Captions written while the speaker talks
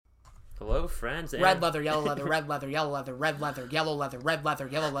Hello, friends. Red leather, yellow leather, red leather, yellow leather, red leather, yellow leather, red leather,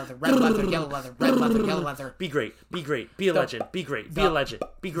 yellow leather, red leather, yellow leather, red leather, yellow leather. Be great. Be great. Be a legend. Be great. Be a legend.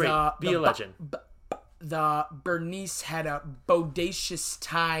 Be great. Be a legend. The Bernice had a bodacious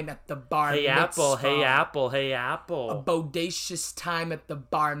time at the bar mitzvah. Hey, Apple. Hey, Apple. Hey, A Apple. bodacious time at the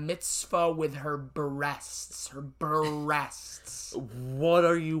bar mitzvah with her breasts. Her breasts. What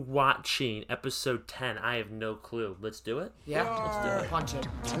are you watching? Episode 10. I have no clue. Let's do it. Yeah? Let's do it. Punch it.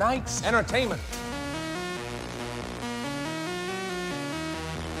 Tonight's entertainment.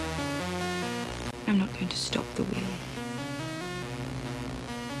 I'm not going to stop the wheel.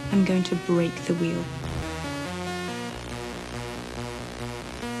 I'm going to break the wheel.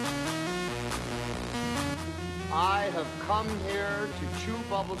 I have come here to chew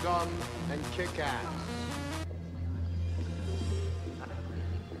bubblegum and kick ass.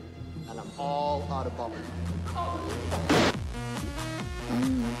 And I'm all out of bubblegum.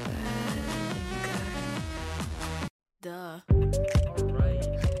 Duh. Alright.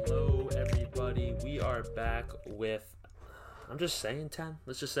 Hello, everybody. We are back with... I'm just saying 10.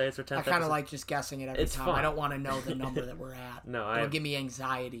 Let's just say it's our 10th I kind of like just guessing it every It's time. fun. I don't want to know the number that we're at. No, It'll give me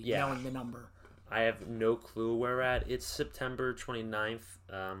anxiety knowing the number. I have no clue where we're at. It's September 29th.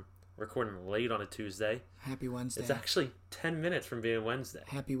 Recording late on a Tuesday. Happy Wednesday. It's actually 10 minutes from being Wednesday.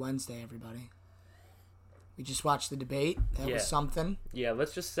 Happy Wednesday, everybody. We just watched the debate. That Yeah. was something. Yeah,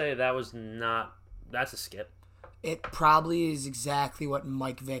 let's just say that was not... That's a skip. It probably is exactly what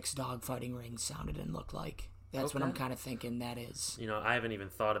Mike Vick's dogfighting ring sounded and looked like. That's what I'm Okay. kind of thinking that is. You know, I haven't even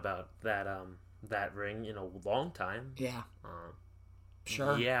thought about that that ring in a long time. Yeah.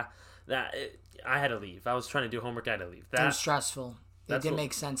 Sure. Yeah, I had to leave. I was trying to do homework. I had to leave. It was stressful. It that's didn't what-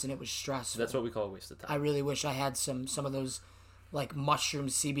 make sense and it was stressful. That's what we call a waste of I time. really wish I had some of those like mushroom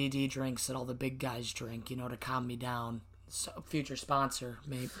CBD drinks that all the big guys drink, to calm me down. So, future sponsor,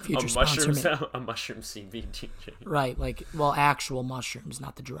 maybe. Future sponsor, maybe. A mushroom CBD. Right, actual mushrooms,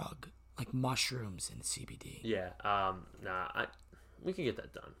 not the drug. Like mushrooms and CBD. Yeah. We can get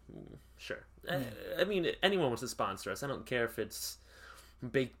that done. Sure. I mean, anyone wants to sponsor us. I don't care if it's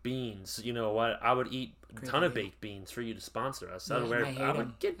baked beans. You know what? I would eat a ton of baked beans for you to sponsor us. Yeah, I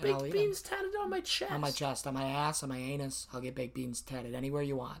would get and I'll baked eat beans tatted on my chest. On my chest, on my ass, on my anus. I'll get baked beans tatted anywhere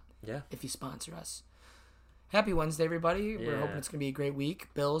you want. Yeah. If you sponsor us. Happy Wednesday, everybody. We're Yeah. hoping it's going to be a great week.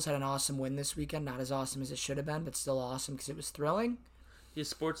 Bills had an awesome win this weekend. Not as awesome as it should have been, but still awesome because it was thrilling. Yeah,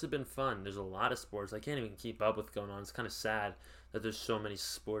 sports have been fun. There's a lot of sports. I can't even keep up with going on. It's kind of sad that there's so many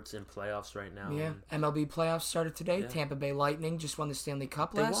sports in playoffs right now. Yeah, And MLB playoffs started today. Yeah. Tampa Bay Lightning just won the Stanley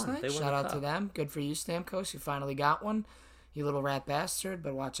Cup They last won. night. They won Shout the out to cup. them. Good for you, Stamkos. You finally got one. You little rat bastard,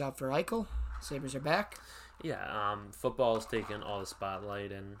 but watch out for Eichel. Sabres are back. Yeah, football's taking all the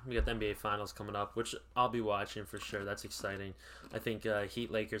spotlight, and we got the NBA Finals coming up, which I'll be watching for sure. That's exciting. I think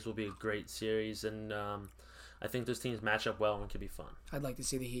Heat Lakers will be a great series, and I think those teams match up well and could be fun. I'd like to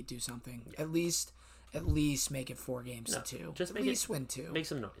see the Heat do something. At least make it 4 games to 2. Just At make least it, win 2. Make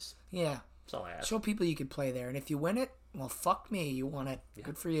some noise. Yeah. That's all I ask. Show people you can play there, and if you win it, well, fuck me, you won it. Yeah.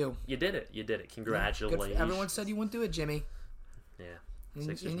 Good for you. You did it. You did it. Good Congratulations. for, everyone said you wouldn't do it, Jimmy. Yeah. And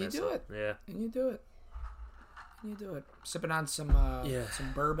Sixers you mess do up. it. Yeah. And you do it. You do it. Sipping on some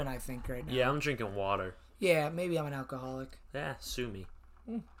bourbon, I think, right now. Yeah, I'm drinking water. Yeah, maybe I'm an alcoholic. Yeah, sue me.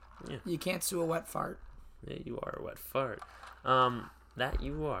 You can't sue a wet fart. Yeah, you are a wet fart. That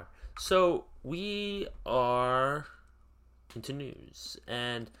you are. So we are into news,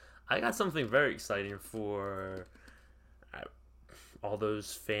 and I got something very exciting for all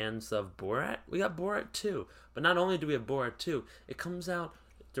those fans of Borat. We got Borat 2, but not only do we have Borat 2, it comes out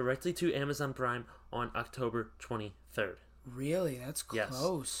directly to Amazon Prime on October 23rd. Really? That's Yes.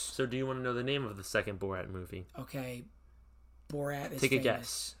 close. So do you want to know the name of the second Borat movie? Okay. Borat is Take a famous.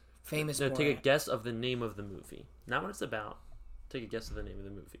 guess. Famous No, Borat. take a guess of the name of the movie. Not what it's about. Take a guess of the name of the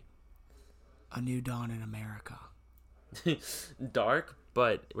movie. A New Dawn in America. Dark,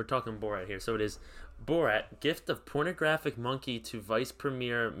 but we're talking Borat here. So it is Borat, Gift of Pornographic Monkey to Vice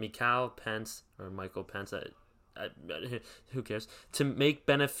Premier Michael Pence, or Michael Pence, who cares, to make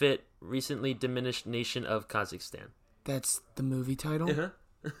benefit recently diminished nation of Kazakhstan. That's the movie title? Uh-huh.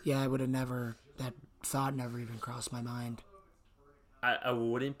 Yeah, I would have never... That thought never even crossed my mind. I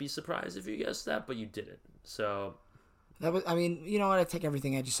wouldn't be surprised if you guessed that, but you didn't. So... That was, I mean, you know what? I take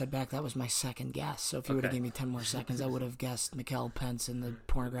everything I just said back. That was my second guess. So if you would have Okay. given me 10 more seconds, I would have guessed Michael Pence and the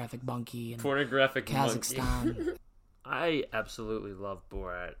pornographic monkey and Pornographic monkey. Kazakhstan. I absolutely love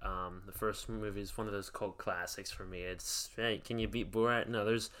Borat. The first movie is one of those cult classics for me. It's, hey, can you beat Borat? No,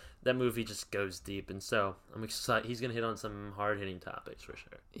 that movie just goes deep, and so I'm excited. He's gonna hit on some hard hitting topics for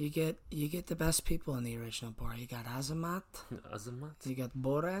sure. You get the best people in the original Borat. You got Azamat. You got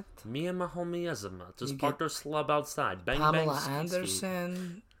Borat. Me and my homie Azamat just parked our slub outside. Bang Pamela bang.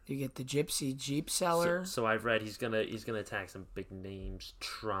 Anderson. You get the gypsy Jeep seller. So I've read he's gonna attack some big names.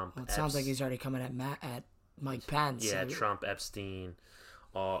 Trump. Well, it sounds like he's already coming at Mike Pence. Yeah, Trump, Epstein.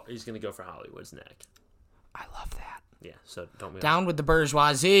 He's gonna go for Hollywood's neck. I love that. Yeah, so don't move. Down with the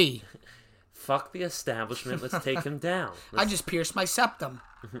bourgeoisie. Fuck the establishment. Let's take him down. I just pierced my septum.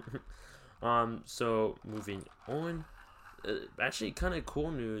 So moving on. Actually, kind of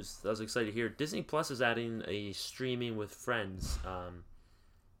cool news. I was excited to hear. Disney Plus is adding a streaming with friends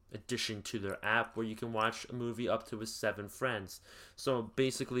addition to their app where you can watch a movie up to with 7 friends. So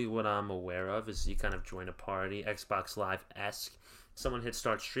basically, what I'm aware of is you kind of join a party, Xbox Live-esque. Someone hits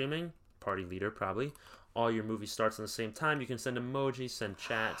start streaming, party leader probably. All your movie starts on the same time. You can send emojis, send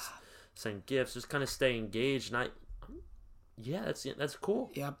chats, send gifts, just kind of stay engaged. And that's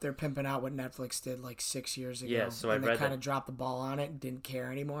cool. Yep, they're pimping out what Netflix did like 6 years ago. Yeah, so and they kind of dropped the ball on it and didn't care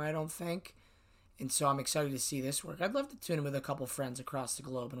anymore, I don't think. And so I'm excited to see this work. I'd love to tune in with a couple friends across the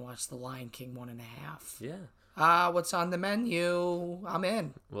globe and watch The Lion King 1.5. Yeah. What's on the menu? I'm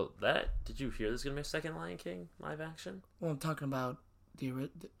in. Well, did you hear there's going to be a second Lion King live action? Well, I'm talking about the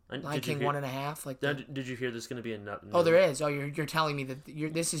Lion King 1.5. Like did you hear there's going to be another? Oh, there is. Oh, you're telling me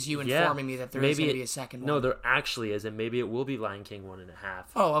that this is you informing me that there is going to be a second one. No, there actually is, and maybe it will be Lion King 1.5.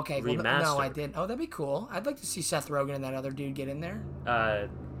 Oh, okay. Remastered. Well, no, I didn't. Oh, that'd be cool. I'd like to see Seth Rogen and that other dude get in there.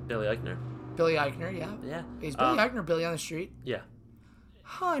 Billy Eichner. Billy Eichner, yeah. Yeah. Is Billy Eichner Billy on the Street? Yeah.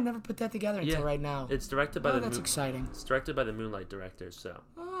 Huh, I never put that together until right now. It's directed by that's exciting. It's directed by the Moonlight directors, so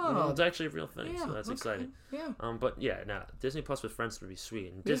it's actually a real thing. So that's exciting. Yeah. But yeah, now Disney Plus with friends would be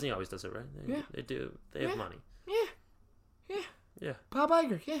sweet, and Disney always does it, right? They do. They have money. Yeah. Bob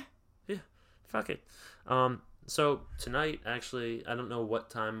Iger, yeah. Yeah. Fuck it. So tonight, actually, I don't know what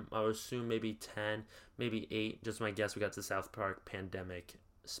time. I would assume maybe 10, maybe 8. Just my guess. We got the South Park Pandemic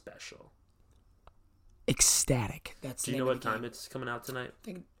special. Ecstatic. That's. Do you know what time it's coming out tonight? I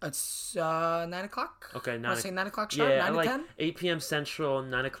think it's 9 o'clock. Okay, 9. I say 9 o'clock sharp. Yeah, 9 to 10. 8 p.m. Central,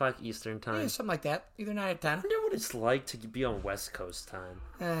 9 o'clock Eastern time. Yeah, something like that. Either 9 or 10. I wonder what it's like to be on West Coast time,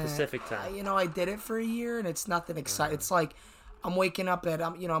 Pacific time. I did it for a year, and it's nothing exciting. It's like I'm waking up at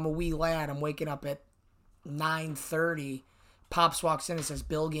I'm a wee lad. I'm waking up at 9:30. Pops walks in and says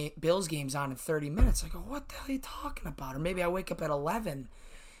Bills game's on in 30 minutes. I go, what the hell are you talking about? Or maybe I wake up at 11.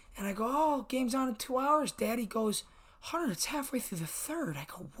 And I go, oh, game's on in 2 hours. Daddy goes, Hunter, it's halfway through the third. I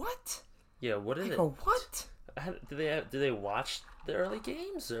go, what? Yeah, what is it? I go, what? Do they watch the early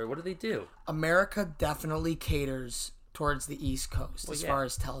games, or what do they do? America definitely caters towards the East Coast as far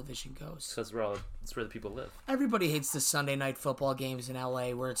as television goes. Because it's where the people live. Everybody hates the Sunday night football games in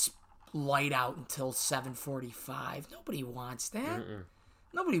L.A. where it's light out until 7:45. Nobody wants that.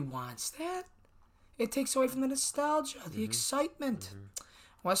 Nobody wants that. It takes away from the nostalgia, the excitement.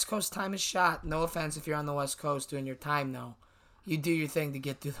 West Coast time is shot. No offense if you're on the West Coast doing your time, though. You do your thing to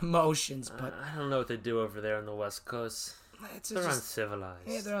get through the motions, but... I don't know what they do over there on the West Coast. They're uncivilized.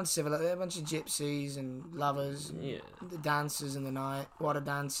 Yeah, they're uncivilized. They're a bunch of gypsies and lovers. And the dances in the night. Water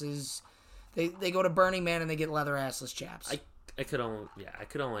dances. They go to Burning Man and they get leather assless chaps. I could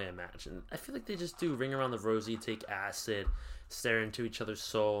only imagine. I feel like they just do Ring Around the Rosie, take acid, stare into each other's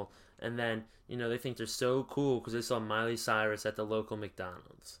soul, and then, they think they're so cool because they saw Miley Cyrus at the local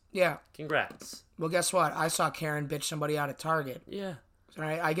McDonald's. Yeah. Congrats. Well, guess what? I saw Karen bitch somebody out at Target. Yeah. All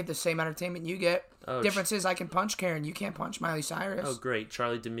right, I get the same entertainment you get. Oh, Difference is I can punch Karen. You can't punch Miley Cyrus. Oh, great.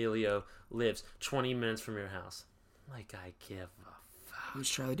 Charlie D'Amelio lives 20 minutes from your house. Like, I give a fuck. Who's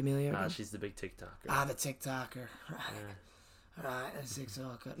Charlie D'Amelio? She's the big TikToker. The TikToker. Right. Right, that's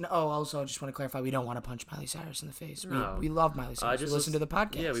TikToker. No, also, I just want to clarify, we don't want to punch Miley Cyrus in the face. We love Miley Cyrus. We listen to the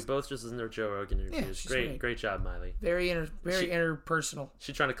podcast. Yeah, we both just listen to Joe Rogan interviews. Yeah, great job, Miley. Very interpersonal.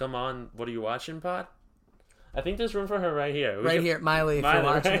 She trying to come on What Are You Watching pod? I think there's room for her right here. Here, Miley, if you're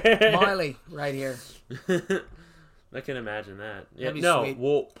watching. Right? Miley, right here. I can imagine that. Yeah, That'd be sweet.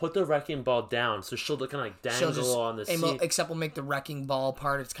 We'll put the wrecking ball down so she'll kind of like dangle on the seat. Except we'll make the wrecking ball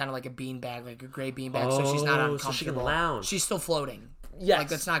part, it's kind of like a beanbag, like a gray beanbag, so she's not uncomfortable. So she can lounge. She's still floating. Yes.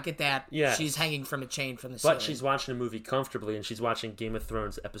 Like, let's not get that. Yes. She's hanging from a chain from the ceiling. But she's watching a movie comfortably, and she's watching Game of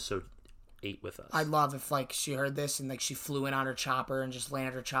Thrones episode 8 with us. I'd love if, she heard this and, she flew in on her chopper and just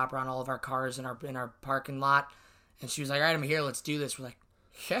landed her chopper on all of our cars in our parking lot. And she was like, all right, I'm here. Let's do this. We're like,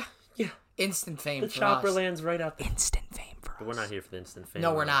 yeah. Yeah. Instant fame for us. The chopper lands right out there. Instant fame for us. But we're not here for the instant fame.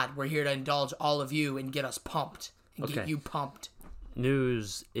 No, we're not. We're here to indulge all of you and get us pumped and Okay. get you pumped.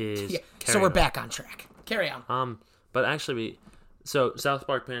 News is Yeah. So carrying we're on. back on track. Carry on. But actually, so South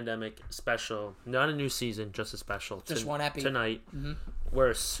Park Pandemic special, not a new season, just a special. Just one epi. Tonight, we're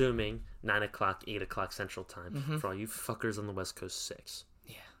assuming 9 o'clock, 8 o'clock Central Time for all you fuckers on the West Coast 6.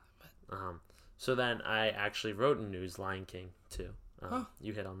 Yeah. So then I actually wrote in news Lion King too.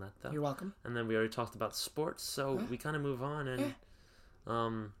 You hit on that though. You're welcome. And then we already talked about sports, so we kind of move on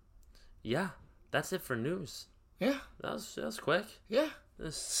and yeah, that's it for news. Yeah. That was quick. Yeah.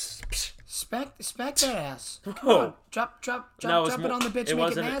 This, Spec that ass. Come Oh. on. Drop no, it on the bitch. it Make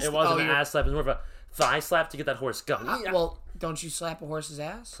wasn't. it nasty. It wasn't an you're- ass slap. It was more of a thigh slap to get that horse going. Well, don't you slap a horse's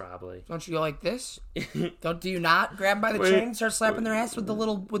ass? Probably. Don't you go like this? Do you not grab 'em by the Wait. chain and start slapping their ass with the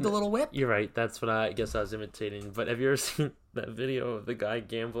little whip? You're right. That's what I guess I was imitating. But have you ever seen that video of the guy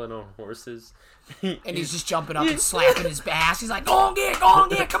gambling on horses? And he's just jumping up and slapping his ass. He's like, go on, get,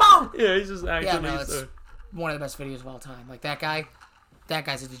 come on. Yeah, he's just acting. Yeah, no, he's it's one of the best videos of all time. Like that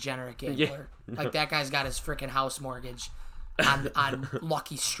guy's a degenerate gambler. Like that guy's got his freaking house mortgage on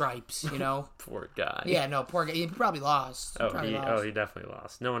Lucky Stripes, you know? poor guy. Yeah, no, poor guy. He probably lost. He definitely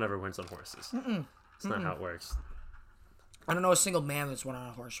lost. No one ever wins on horses. It's not how it works. I don't know a single man that's won on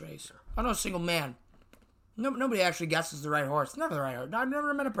a horse race. I don't know a single man. Nobody actually guesses the right horse. Never the right horse. I've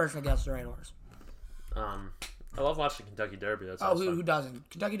never met a person that guessed the right horse. I love watching Kentucky Derby. That's Oh, awesome. who doesn't?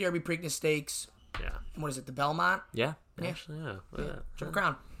 Kentucky Derby, Preakness Stakes. Yeah. What is it? The Belmont? Yeah. Actually, yeah. Look at that. Triple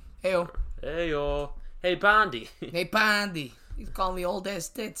Crown. Heyo. Hey, yo. Hey, Bondi. Hey, Pandy. He's calling me old ass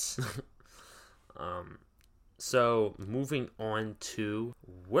tits. So, we're moving on to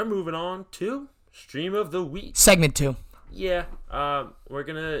Stream of the Week. Segment 2. Yeah, we're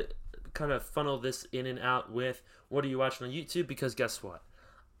gonna kind of funnel this in and out with what are you watching on YouTube? Because guess what?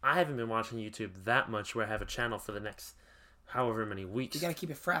 I haven't been watching YouTube that much where I have a channel for the next however many weeks. You gotta keep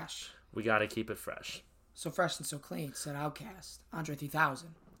it fresh. We gotta keep it fresh. So fresh and so clean, said Outcast. Andre 3000.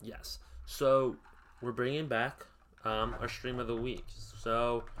 Yes. So, we're bringing back our Stream of the Week.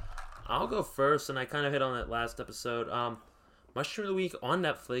 So, I'll go first, and I kind of hit on that last episode. My Stream of the Week on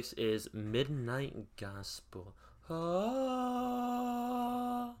Netflix is Midnight Gospel. That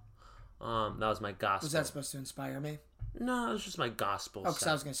was my gospel. Was that supposed to inspire me? No, it was just my gospel. Oh, because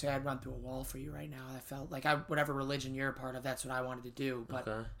I was going to say I'd run through a wall for you right now. I felt like whatever religion you're a part of, that's what I wanted to do. But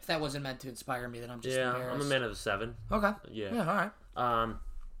Okay. if that wasn't meant to inspire me, then I'm just Yeah, embarrassed. I'm a man of the 7. Okay. Yeah. Yeah, all right.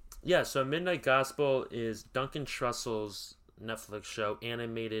 Yeah, so Midnight Gospel is Duncan Trussell's Netflix show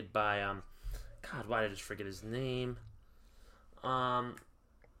animated by God, why did I just forget his name?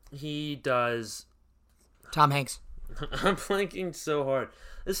 He does Tom Hanks. I'm blanking so hard.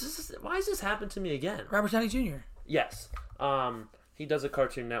 Why has this happened to me again? Robert Downey Jr. Yes. He does a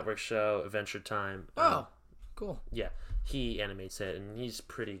Cartoon Network show, Adventure Time. Oh, cool. Yeah. He animates it and he's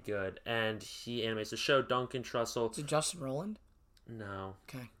pretty good. And he animates the show Duncan Trussell. Is it Justin Roiland? No.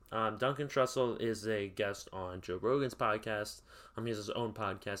 Okay. Duncan Trussell is a guest on Joe Rogan's podcast. He has his own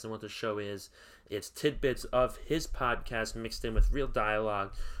podcast, and what the show is, it's tidbits of his podcast mixed in with real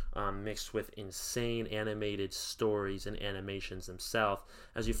dialogue, mixed with insane animated stories and animations himself.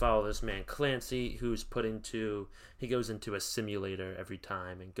 As you follow this man Clancy, he goes into a simulator every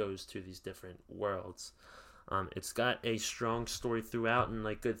time and goes to these different worlds. It's got a strong story throughout and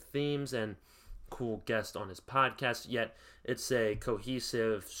like good themes and cool guest on his podcast, yet it's a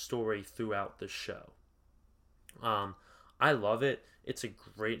cohesive story throughout the show. I love it. It's a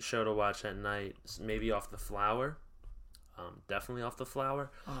great show to watch at night. Maybe off the flower. Definitely off the flower.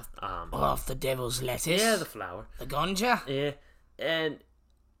 Off the devil's lettuce. Yeah, the flower. The ganja. Yeah, and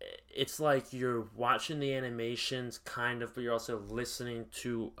it's like you're watching the animations, kind of, but you're also listening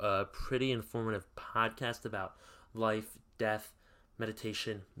to a pretty informative podcast about life, death,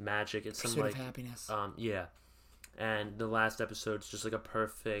 meditation, magic. It's some Pursuit like of happiness. yeah, and the last episode's just like a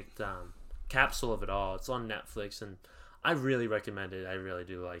perfect capsule of it all. It's on Netflix, and I really recommend it. I really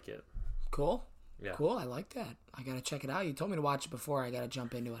do like it. Cool. Yeah. Cool. I like that. I gotta check it out. You told me to watch it before. I gotta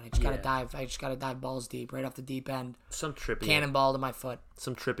jump into it. I just gotta dive balls deep, right off the deep end. Some trippy, Cannonball to my foot.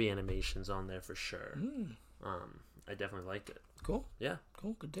 some trippy animations on there for sure. I definitely liked it. Cool. Yeah.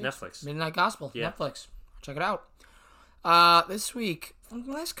 Cool. Good day. Netflix. Midnight Gospel. Yeah. Netflix. Check it out. This week,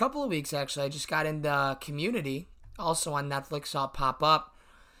 the last couple of weeks actually, I just got into Community, also on Netflix. Saw it pop up.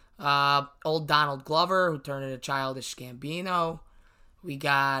 Old Donald Glover, who turned into Childish Gambino. We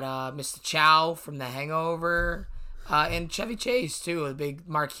got Mr. Chow from The Hangover, and Chevy Chase too. The big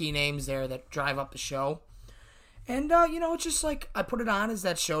marquee names there that drive up the show. And it's just like I put it on as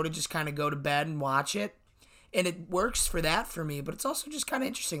that show to just kind of go to bed and watch it, and it works for that for me. But it's also just kind of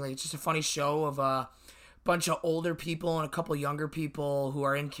interesting. Like it's just a funny show of bunch of older people and a couple younger people who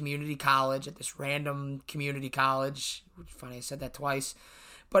are in community college at this random community college. Funny, I said that twice.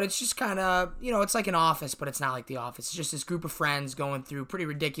 But it's just kind of, it's like an office, but it's not like The Office. It's just this group of friends going through pretty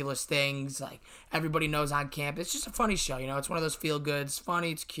ridiculous things. Like, everybody knows on campus. It's just a funny show, It's one of those feel-goods. It's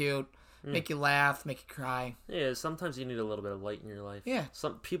funny, it's cute. Make you laugh, make you cry. Yeah, sometimes you need a little bit of light in your life. Yeah.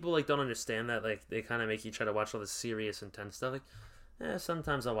 Some people, don't understand that. They kind of make you try to watch all this serious, intense stuff.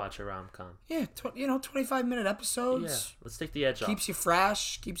 Sometimes I'll watch a rom-com. Yeah, 25-minute episodes. Yeah, let's take the edge off. Keeps you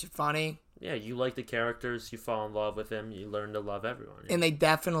fresh, keeps you funny. Yeah, you like the characters, you fall in love with them, you learn to love everyone. And they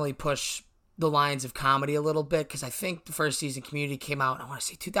definitely push the lines of comedy a little bit, because I think the first season Community came out, I want to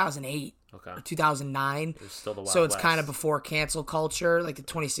say 2008 or 2009. It's still the Wild so it's West. kind of before cancel culture, like the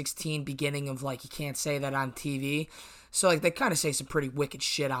 2016 beginning of you can't say that on TV. So they kind of say some pretty wicked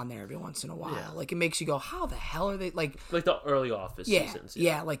shit on there every once in a while. Yeah. It makes you go, how the hell are they like the early Office seasons.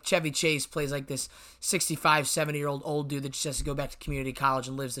 Yeah, like Chevy Chase plays this 65, 70-year-old old dude that just has to go back to community college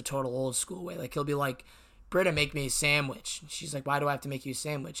and lives the total old school way. He'll be like, Britta, make me a sandwich. And she's like, why do I have to make you a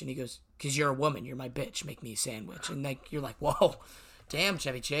sandwich? And he goes, because you're a woman, you're my bitch, make me a sandwich. And you're like, whoa, damn,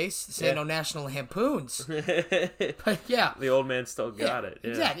 Chevy Chase, this ain't no National Lampoons. But yeah. The old man still got it.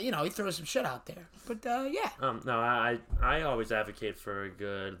 Yeah. Exactly, he throws some shit out there. But yeah. No, I always advocate for a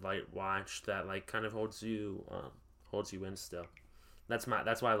good light watch that kind of holds you in still. That's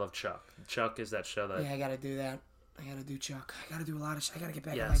why I love Chuck. Chuck is that show that Yeah, I gotta do that. I gotta do Chuck. I gotta do a lot of shit. I gotta get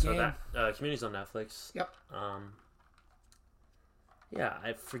back in my so game. that Community's on Netflix. Yep. Yeah,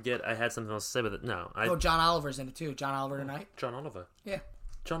 I forget I had something else to say, but no. John Oliver's in it too. John Oliver tonight. John Oliver. Yeah.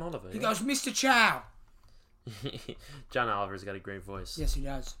 John Oliver. He goes, Mr. Chow. John Oliver's got a great voice. Yes, he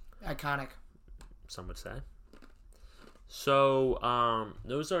does. Iconic. Some would say. So,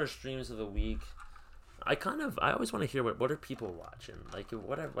 those are our streams of the week. I always want to hear what are people watching?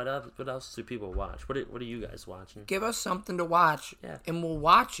 What else do people watch? What are you guys watching? Give us something to watch, and we'll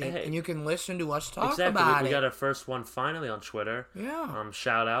watch it, and you can listen to us talk about it. We got our first one finally on Twitter. Yeah.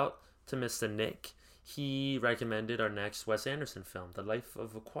 Shout out to Mr. Nick. He recommended our next Wes Anderson film, The Life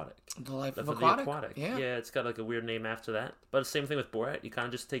of Aquatic. The Life of the Aquatic. Yeah. Yeah, it's got a weird name after that. But the same thing with Borat. You kind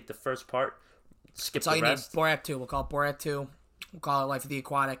of just take the first part, skip That's all the you rest. need. Borat 2. We'll call it Borat 2. We'll call it Life of the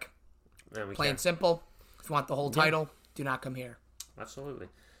Aquatic. Plain simple. If you want the whole title, do not come here. Absolutely.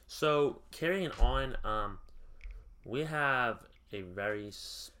 So, carrying on, we have a very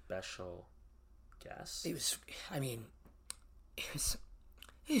special guest. It was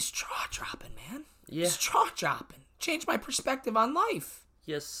jaw-dropping, man. Yeah. It was jaw-dropping. Changed my perspective on life.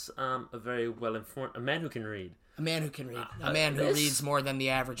 Yes, a very well-informed, a man who can read. A man who can read. A man who reads more than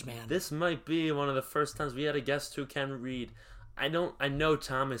the average man. This might be one of the first times we had a guest who can read. I know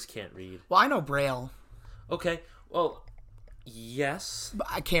Thomas can't read. Well, I know Braille. Okay, well, yes. But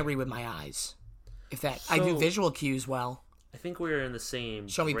I can't read with my eyes. I do visual cues well. I think we were in the same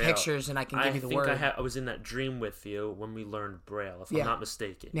Show me Braille. pictures and I can give you the word. I was in that dream with you when we learned Braille, if I'm not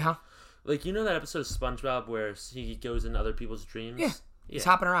mistaken. Yeah. You know that episode of SpongeBob where he goes in other people's dreams? Yeah. He's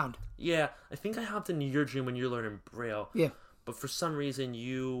hopping around. Yeah, I think I hopped into your dream when you're learning Braille. Yeah. But for some reason,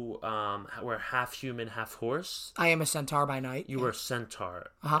 you were half human, half horse. I am a centaur by night. You were a centaur.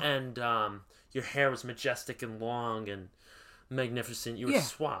 Uh-huh. And your hair was majestic and long and magnificent. You were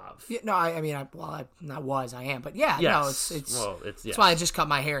suave. Yeah, no, I am. But yeah, yes. no, it's well, it's that's why I just cut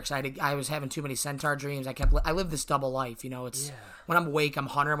my hair, because I was having too many centaur dreams. I live this double life, It's when I'm awake, I'm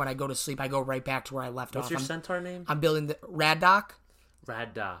hunter. When I go to sleep, I go right back to where I left off. What's your centaur name? I'm building the Rad Doc.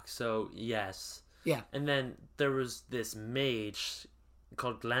 Rad Doc. So yes. Yeah. And then there was this mage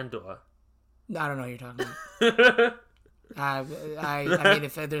called Glandor. I don't know what you're talking about. I mean,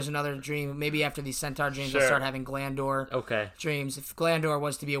 if there's another dream, maybe after these centaur dreams, I'll start having Glandor dreams. If Glandor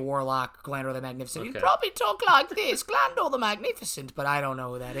was to be a warlock, Glandor the Magnificent, he'd probably talk like this, Glandor the Magnificent, but I don't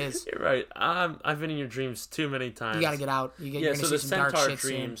know who that is. You're right. I've been in your dreams too many times. You gotta get out. You're gonna so see the some dark centaur shit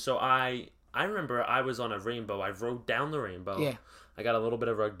dream. soon. So I remember I was on a rainbow. I rode down the rainbow. Yeah. I got a little bit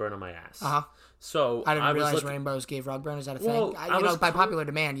of rug burn on my ass. Uh-huh. So I didn't realize was rainbows gave rug burn. Is that a Well, thing? By popular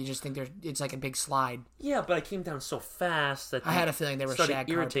demand, you just think it's like a big slide. Yeah, but I came down so fast that I had a feeling they were started shag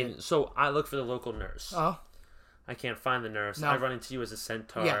irritating. carpet. So I look for the local nurse. Oh. I can't find the nurse. No. I run into you as a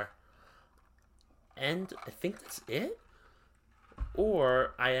centaur. Yeah. And I think that's it.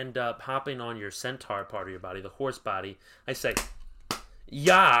 Or I end up hopping on your centaur part of your body, the horse body. I say,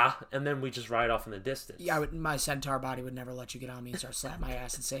 yeah, and then we just ride off in the distance. Yeah, my centaur body would never let you get on me and start slapping my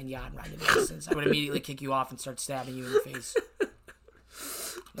ass and saying yeah and ride in the distance. I would immediately kick you off and start stabbing you in the face.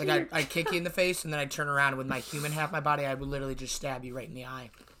 I'd kick you in the face and then I'd turn around and with my human half my body, I would literally just stab you right in the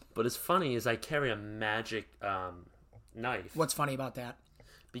eye. But it's funny is I carry a magic knife. What's funny about that?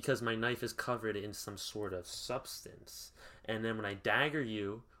 because my knife is covered in some sort of substance. And then when I dagger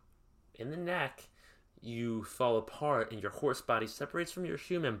you in the neck, you fall apart and your horse body separates from your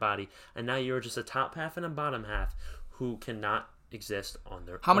human body, and now you're just a top half and a bottom half who cannot exist on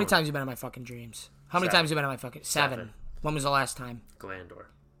their How many own. times you been in my fucking dreams? How many 7. times you been in my fucking... 7. When was the last time? Glandor.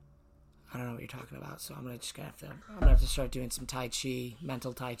 I don't know what you're talking about, so I'm gonna have to start doing some Tai Chi,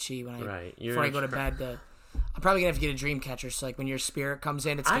 mental Tai Chi before I go to bed. I'm probably gonna have to get a dream catcher, so like when your spirit comes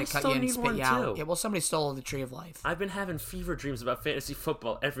in, it's gonna cut you in and spit you out. Yeah, well, somebody stole the tree of life. I've been having fever dreams about fantasy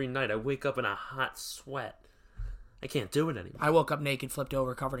football every night. I wake up in a hot sweat. I can't do it anymore. I woke up naked, flipped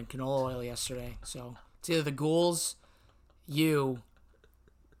over, covered in canola oil yesterday. So it's either the ghouls, you,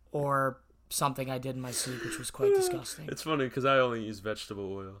 or something I did in my sleep, which was quite disgusting. It's funny because I only use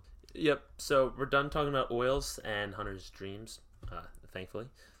vegetable oil. Yep, so we're done talking about oils and Hunter's dreams, thankfully,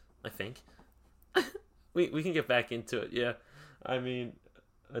 I think. we can get back into it, yeah. I mean,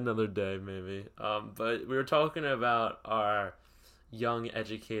 another day maybe. But we were talking about our young,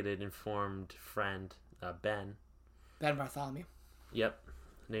 educated, informed friend, Ben. Ben Bartholomew. Yep,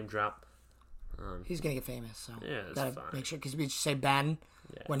 name drop. He's going to get famous, so yeah, that's gotta fine. Make sure, because we just say Ben.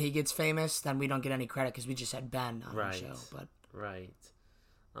 Yeah. When he gets famous, then we don't get any credit because we just said Ben on the show. But Right.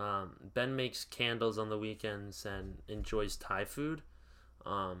 Ben makes candles on the weekends and enjoys Thai food.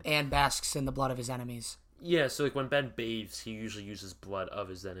 and basks in the blood of his enemies. Yeah, so like when Ben bathes, he usually uses blood of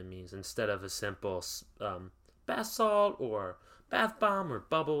his enemies instead of a simple bath salt or bath bomb or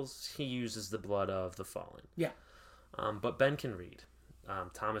bubbles. He uses the blood of the fallen. Yeah. But Ben can read.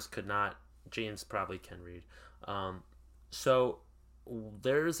 Thomas could not. James probably can read. So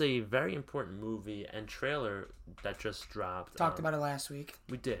there's a very important movie and trailer that just dropped. Talked about it last week.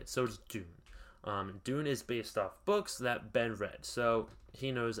 We did. So it's Dune. Dune is based off books that Ben read, so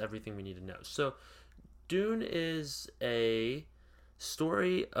he knows everything we need to know. So Dune is a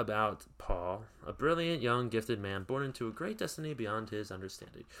story about Paul, a brilliant, young, gifted man born into a great destiny beyond his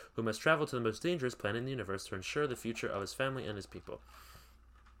understanding, who must travel to the most dangerous planet in the universe to ensure the future of his family and his people.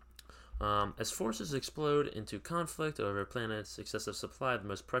 As forces explode into conflict over a planet's excessive supply of the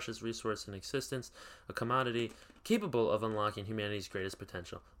most precious resource in existence, a commodity capable of unlocking humanity's greatest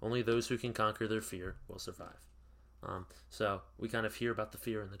potential. Only those who can conquer their fear will survive. So we kind of hear about the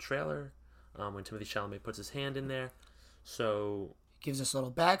fear in the trailer when Timothée Chalamet puts his hand in there. So gives us a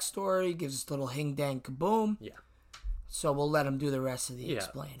little backstory, gives us a little hing dang kaboom. Yeah. So we'll let him do the rest of the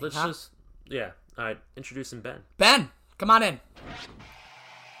explaining. Let's just all right. Introducing Ben. Ben, come on in.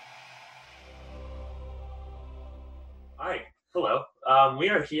 All right. Hello. We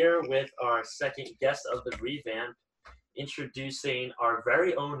are here with our second guest of the revamp, introducing our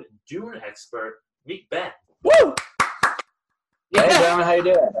very own Dune expert, Meek Ben. Woo! Hey, Ben, how you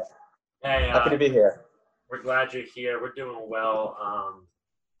doing? Hey, Happy to be here. We're glad you're here. We're doing well.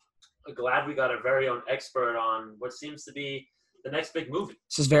 Glad we got a very own expert on what seems to be the next big movie.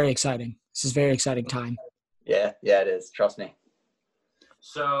 This is very exciting. This is very exciting time. Yeah, it is. Trust me.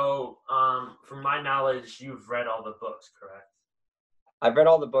 So, from my knowledge, you've read all the books, correct? I've read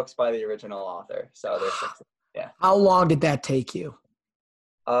all the books by the original author, so there's 6. Yeah. How long did that take you?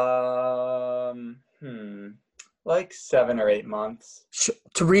 Like 7 or 8 months.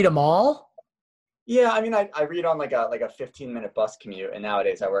 To read them all? Yeah, I mean, I read on like a 15-minute bus commute, and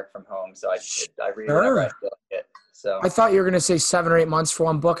nowadays I work from home, so I read whenever I feel like it. So I thought you were going to say 7 or 8 months for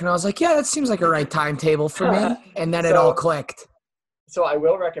one book, and I was like, yeah, that seems like a right timetable for me. And then it all clicked. So I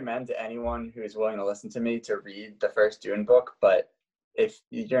will recommend to anyone who is willing to listen to me to read the first Dune book, but if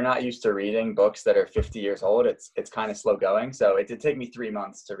you're not used to reading books that are 50 years old, it's kind of slow going. So it did take me 3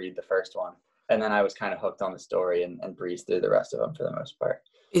 months to read the first one, and then I was kind of hooked on the story and breezed through the rest of them for the most part.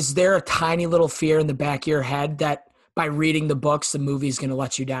 Is there a tiny little fear in the back of your head that by reading the books, the movie's going to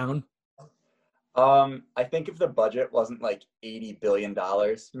let you down? I think if the budget wasn't like $80 billion,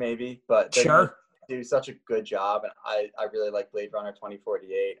 maybe, but sure. Do such a good job, and I really like Blade Runner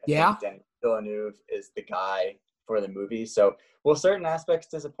 2048. I think Denis Villeneuve is the guy for the movie. So will certain aspects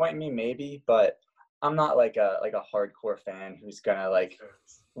disappoint me? Maybe, but I'm not like a hardcore fan who's gonna like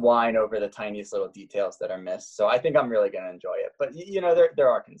whine over the tiniest little details that are missed. So I think I'm really gonna enjoy it. But there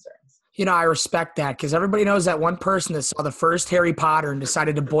are concerns. I respect that because everybody knows that one person that saw the first Harry Potter and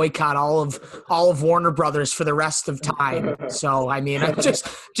decided to boycott all of Warner Brothers for the rest of time. So I mean, I'm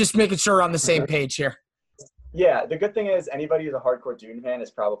just making sure we're on the same page here. Yeah, the good thing is anybody who's a hardcore Dune fan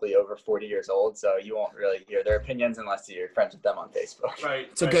is probably over 40 years old, so you won't really hear their opinions unless you're friends with them on Facebook. Right.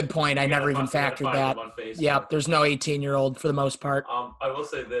 It's a good point. I never even factored that. Yep, there's no 18-year-old for the most part. I will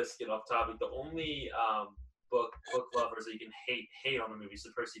say this, get off topic. The only book lovers that you can hate on the movies,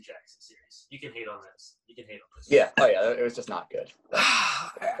 the Percy Jackson series. You can hate on this. You can hate on this. Yeah. Oh yeah. It was just not good.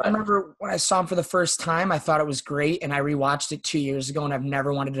 I remember when I saw him for the first time, I thought it was great, and I rewatched it 2 years ago, and I've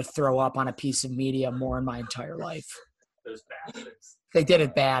never wanted to throw up on a piece of media more in my entire life. Those bastards. They did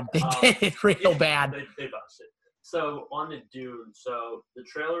it bad. They did it real bad. They botched it. So on the Dune, so the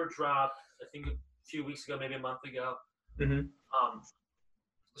trailer dropped, I think a few weeks ago, maybe a month ago. Mm-hmm.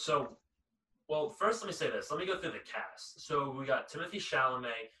 Well, first let me say this. Let me go through the cast. So we got Timothy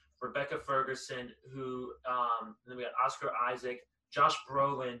Chalamet, Rebecca Ferguson, then we got Oscar Isaac, Josh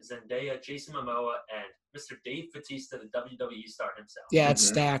Brolin, Zendaya, Jason Momoa, and Mr. Dave Bautista, the WWE star himself. Yeah, it's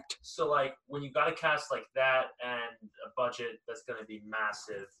stacked. So, like, when you got a cast like that and a budget that's going to be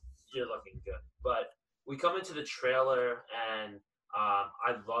massive, you're looking good. But we come into the trailer, and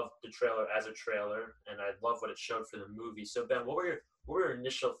I loved the trailer as a trailer, and I love what it showed for the movie. So, Ben, what were your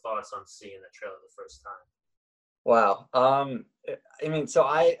initial thoughts on seeing that trailer the first time? Wow. I mean, so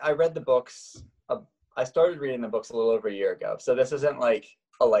I read the books. I started reading the books a little over a year ago. So this isn't like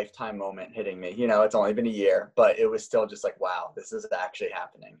a lifetime moment hitting me. You know, it's only been a year, but it was still just like, wow, this is actually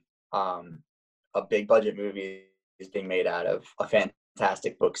happening. A big budget movie is being made out of a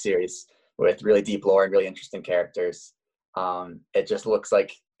fantastic book series with really deep lore and really interesting characters. It just looks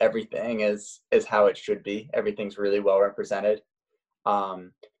like everything is how it should be. Everything's really well represented.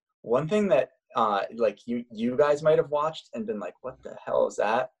 One thing that like you guys might have watched and been like, what the hell is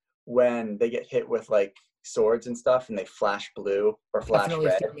that? When they get hit with like swords and stuff and they flash blue or flash Definitely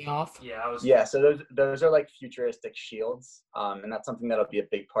red. threw me off. Yeah, So those are like futuristic shields. And that's something that'll be a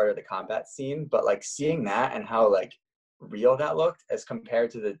big part of the combat scene. But like seeing that and how like real that looked as compared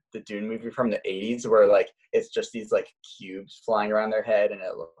to the Dune movie from the 80s where like it's just these like cubes flying around their head and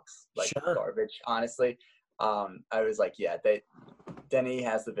it looks like garbage, honestly. I was like, yeah, Denny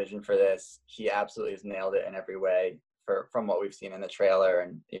has the vision for this. He absolutely has nailed it in every way from what we've seen in the trailer.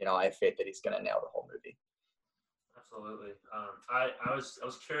 And, you know, I have faith that he's going to nail the whole movie. Absolutely. I was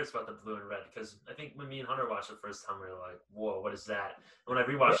curious about the blue and red because I think when me and Hunter watched it the first time, we were like, whoa, what is that? And when I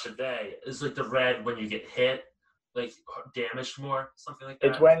rewatched today, it's like the red when you get hit, like damaged more, something like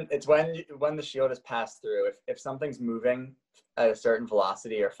that. It's when the shield is passed through. If something's moving at a certain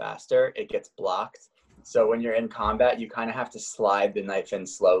velocity or faster, it gets blocked. So when you're in combat, you kind of have to slide the knife in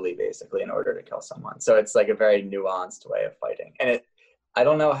slowly, basically, in order to kill someone. So it's like a very nuanced way of fighting. And I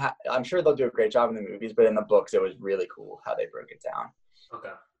don't know how, I'm sure they'll do a great job in the movies, but in the books, it was really cool how they broke it down.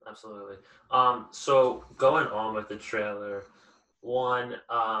 Okay, absolutely. So going on with the trailer, one,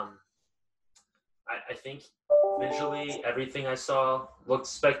 I think visually everything I saw looked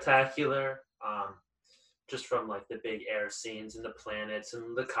spectacular. Just from like the big air scenes and the planets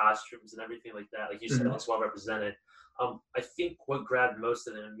and the costumes and everything like that. Like you said, it's well represented. I think what grabbed most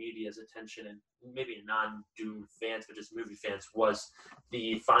of the media's attention and maybe non-Dune fans, but just movie fans, was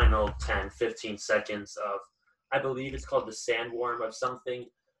the final 10, 15 seconds of, I believe it's called the Sandworm of something.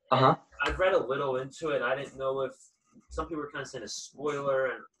 Uh-huh. I've read a little into it. I didn't know if some people were kind of saying a spoiler.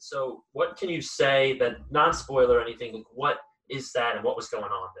 And so what can you say that non-spoiler or anything, like what is that and what was going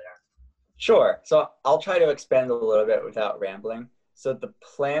on there? Sure. So I'll try to expand a little bit without rambling. So the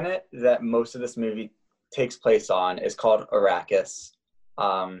planet that most of this movie takes place on is called Arrakis,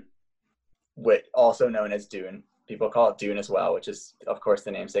 which also known as Dune. People call it Dune as well, which is, of course,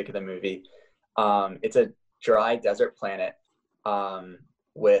 the namesake of the movie. It's a dry desert planet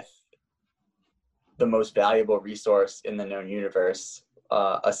with the most valuable resource in the known universe,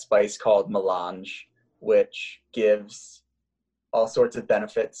 a spice called melange, which gives all sorts of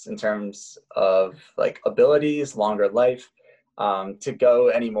benefits in terms of like abilities, longer life. To go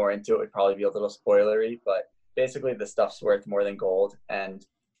any more into it would probably be a little spoilery, but basically the stuff's worth more than gold, and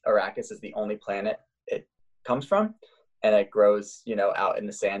Arrakis is the only planet it comes from, and it grows, you know, out in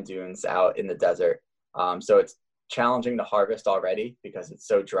the sand dunes, out in the desert. So it's challenging to harvest already because it's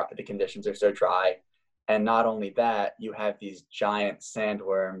so dry, the conditions are so dry. And not only that, you have these giant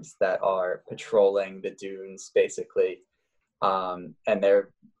sandworms that are patrolling the dunes basically. And they're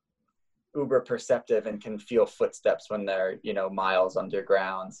uber perceptive and can feel footsteps when they're, you know, miles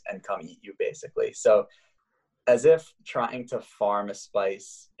underground and come eat you basically. So as if trying to farm a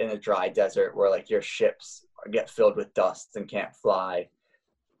spice in a dry desert where like your ships get filled with dust and can't fly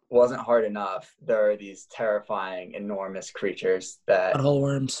wasn't hard enough. There are these terrifying, enormous creatures that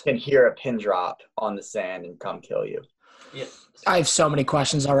Worms. Can hear a pin drop on the sand and come kill you. Yeah. I have so many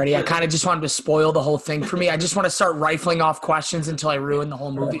questions already. I kind of just wanted to spoil the whole thing for me. I just want to start rifling off questions until I ruin the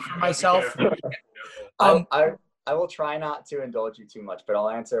whole movie for myself. I I will try not to indulge you too much, but I'll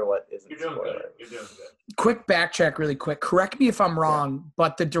answer what isn't You're doing spoiler. good. You're doing good. Quick backtrack really quick. Correct me if I'm wrong,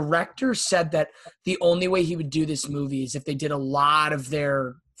 but the director said that the only way he would do this movie is if they did a lot of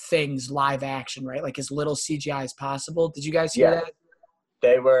their things live action, right? Like as little CGI as possible. Did you guys hear Yeah. that?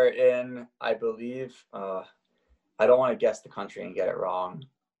 They were in, I believe, I don't want to guess the country and get it wrong.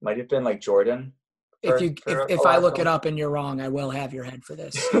 Might have been like Jordan. If I look it up and you're wrong, I will have your head for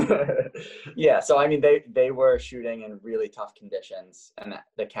this. Yeah, so I mean they were shooting in really tough conditions, and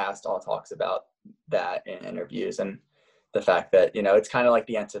the cast all talks about that in interviews, and the fact that, you know, it's kind of like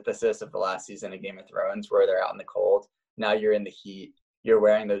the antithesis of the last season of Game of Thrones where they're out in the cold. Now you're in the heat. You're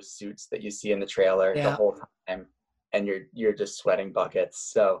wearing those suits that you see in the trailer the whole time, and you're just sweating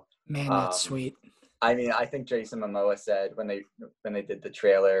buckets. So man, that's sweet. I mean, I think Jason Momoa said when they did the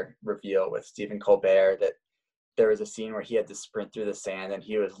trailer reveal with Stephen Colbert that there was a scene where he had to sprint through the sand and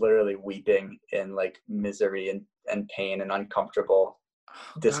he was literally weeping in like misery and pain and uncomfortable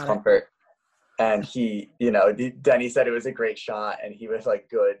discomfort. And he, you know, then he said it was a great shot and he was like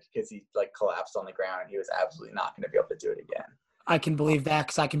good because he like collapsed on the ground and he was absolutely not going to be able to do it again. I can believe that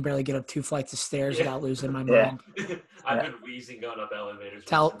because I can barely get up 2 flights of stairs without losing my mind. I've been wheezing going up elevators.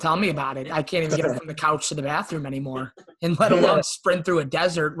 Tell me about it. I can't even get up from the couch to the bathroom anymore, and let alone sprint through a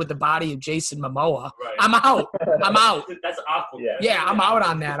desert with the body of Jason Momoa. Right. I'm out. That's awkward. Yeah. I'm out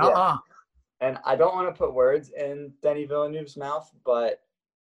on that. And I don't want to put words in Denis Villeneuve's mouth, but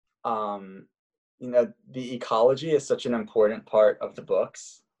you know, the ecology is such an important part of the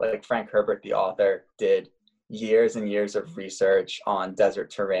books. Like Frank Herbert, the author, did years and years of research on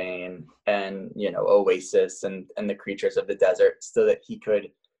desert terrain and, you know, oasis and the creatures of the desert so that he could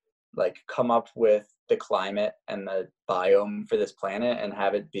like come up with the climate and the biome for this planet and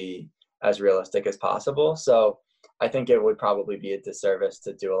have it be as realistic as possible. So I think it would probably be a disservice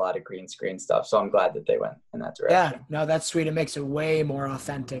to do a lot of green screen stuff. So I'm glad that they went in that direction. Yeah, no, that's sweet. It makes it way more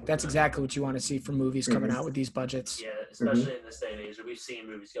authentic. That's exactly what you want to see from movies coming out with these budgets. Yeah, especially in this day and age, we've seen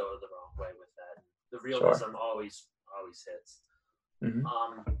movies go the wrong way with that. The realism always hits.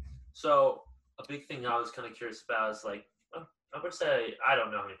 So a big thing I was kind of curious about is like, I would say, I don't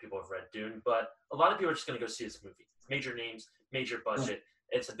know how many people have read Dune, but a lot of people are just going to go see this movie. Major names, major budget.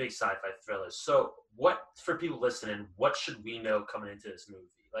 It's a big sci-fi thriller. So what, for people listening, what should we know coming into this movie?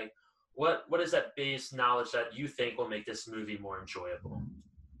 Like, what is that base knowledge that you think will make this movie more enjoyable?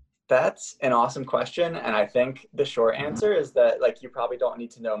 That's an awesome question. And I think the short answer is that, like, you probably don't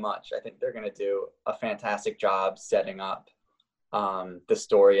need to know much. I think they're going to do a fantastic job setting up the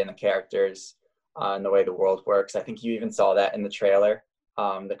story and the characters and the way the world works. I think you even saw that in the trailer,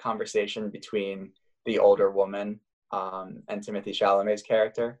 the conversation between the older woman and Timothée Chalamet's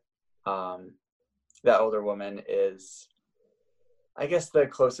character. That older woman is, I guess the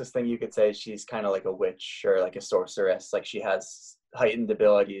closest thing you could say, she's kind of like a witch or like a sorceress. Like she has heightened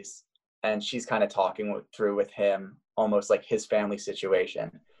abilities and she's kind of talking through with him almost like his family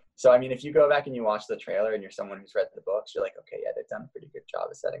situation. So, I mean, if you go back and you watch the trailer and you're someone who's read the books, you're like, okay, yeah, they've done a pretty good job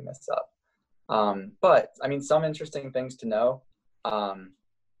of setting this up. But I mean, some interesting things to know.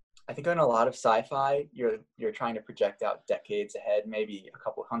 I think in a lot of sci-fi, you're trying to project out decades ahead, maybe a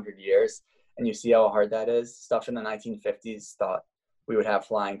couple hundred years, and you see how hard that is. Stuff in the 1950s thought we would have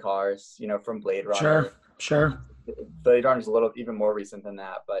flying cars, you know, from Blade Runner. Sure. Blade Runner is a little even more recent than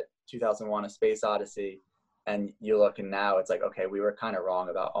that, but 2001: A Space Odyssey, and you look and now it's like, okay, we were kind of wrong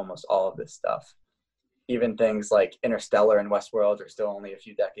about almost all of this stuff. Even things like Interstellar and Westworld are still only a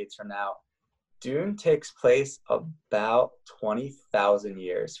few decades from now. Dune takes place about 20,000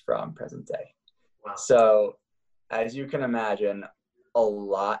 years from present day. Wow. So, as you can imagine, a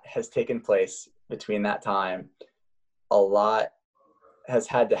lot has taken place between that time. A lot has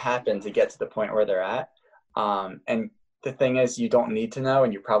had to happen to get to the point where they're at. And the thing is, you don't need to know,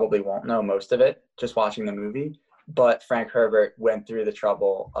 and you probably won't know most of it just watching the movie. But Frank Herbert went through the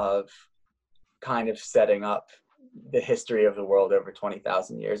trouble of kind of setting up the history of the world over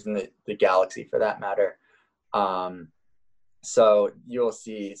 20,000 years and the galaxy for that matter. So you'll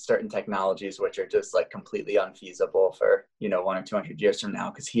see certain technologies which are just like completely unfeasible for, you know, 100 or 200 years from now,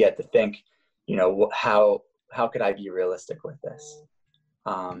 because he had to think, you know, how could I be realistic with this?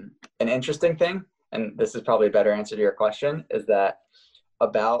 An interesting thing, and this is probably a better answer to your question, is that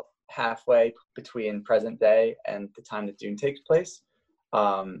about halfway between present day and the time that Dune takes place,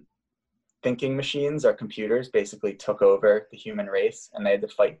 thinking machines or computers basically took over the human race, and they had to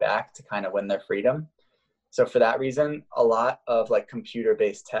fight back to kind of win their freedom. So for that reason, a lot of like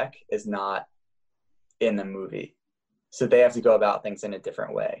computer-based tech is not in the movie. So they have to go about things in a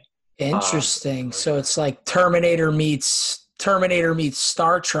different way. Interesting. So it's like Terminator meets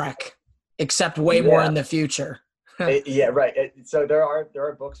Star Trek, except way more in the future. Yeah, right. So there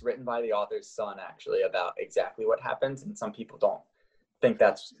are books written by the author's son actually about exactly what happens, and some people don't think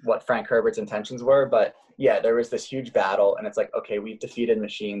that's what Frank Herbert's intentions were. But yeah, there was this huge battle, and it's like, okay, we've defeated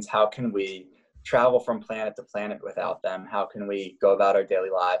machines. How can we travel from planet to planet without them? How can we go about our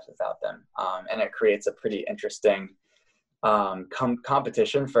daily lives without them? And it creates a pretty interesting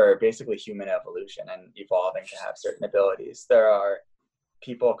competition for basically human evolution and evolving to have certain abilities. There are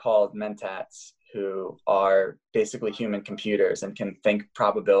people called mentats who are basically human computers and can think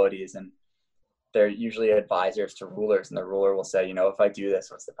probabilities, and they're usually advisors to rulers, and the ruler will say, if I do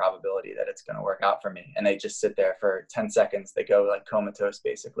this, what's the probability that it's going to work out for me? And they just sit there for 10 seconds. They go like comatose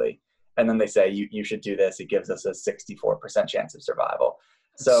basically. And then they say, you should do this. It gives us a 64% chance of survival.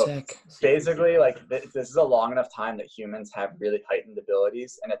 So Sick. basically, like this is a long enough time that humans have really heightened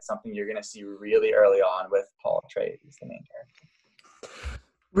abilities, and it's something you're going to see really early on with Paul Atreides, the main character.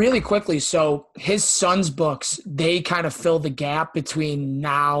 Really quickly, so his son's books, they kind of fill the gap between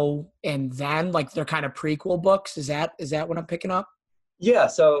now and then, like they're kind of prequel books. Is that what I'm picking up? Yeah,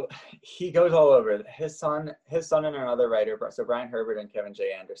 so he goes all over. His son and another writer, so Brian Herbert and Kevin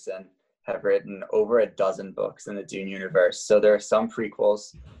J. Anderson, have written over a dozen books in the Dune universe. So there are some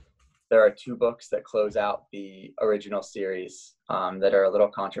prequels. There are 2 books that close out the original series that are a little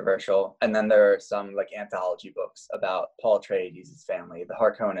controversial. And then there are some like anthology books about Paul Atreides' family, the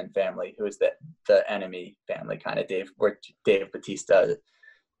Harkonnen family, who is the enemy family, kind of where Dave Bautista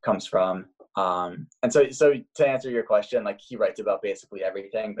comes from. And so to answer your question, like he writes about basically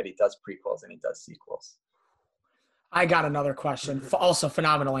everything, but he does prequels and he does sequels. I got another question. Also,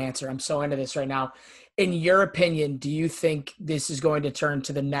 phenomenal answer. I'm so into this right now. In your opinion, do you think this is going to turn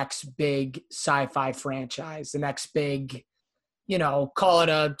to the next big sci-fi franchise, the next big, call it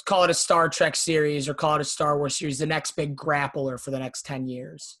a Star Trek series or call it a Star Wars series, the next big grappler for the next 10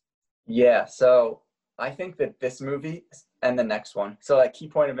 years? Yeah, so I think that this movie and the next one, so a key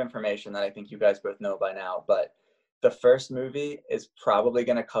point of information that I think you guys both know by now, but the first movie is probably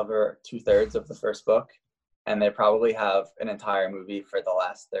going to cover 2/3 of the first book. And they probably have an entire movie for the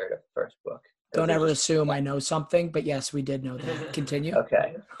last third of the first book. Don't ever assume I know something, but yes, we did know that. Continue.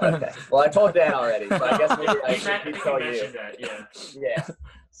 Okay. Well, I told Dan already, but I guess maybe I should tell you. That, yeah. Yeah.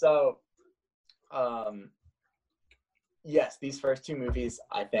 So, yes, these first 2 movies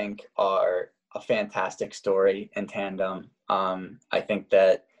I think are a fantastic story in tandem. I think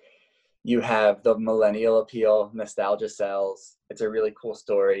that you have the millennial appeal, nostalgia sells. It's a really cool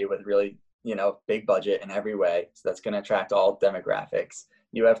story with really big budget in every way. So that's going to attract all demographics.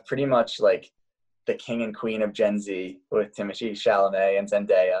 You have pretty much like the king and queen of Gen Z with Timothée Chalamet and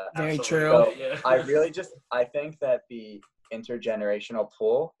Zendaya. Very Absolutely. true. So Yeah. I think that the intergenerational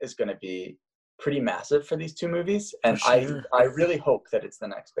pool is going to be pretty massive for these 2 movies. And sure. I really hope that it's the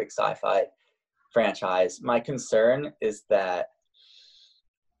next big sci-fi franchise. My concern is that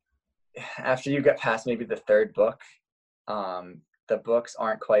after you get past maybe the 3rd book, the books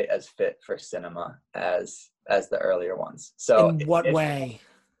aren't quite as fit for cinema as the earlier ones. So in what way?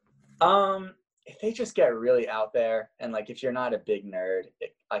 If they just get really out there, and like if you're not a big nerd,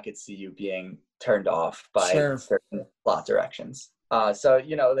 I could see you being turned off by certain plot directions. So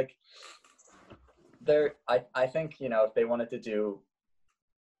like I think if they wanted to do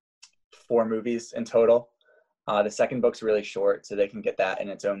 4 movies in total, the second book's really short, so they can get that in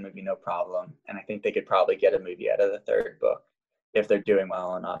its own movie, no problem. And I think they could probably get a movie out of the 3rd book if they're doing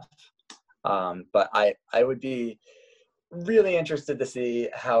well enough. But I would be really interested to see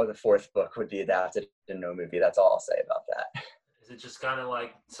how the 4th book would be adapted into a movie. That's all I'll say about that. Is it just kind of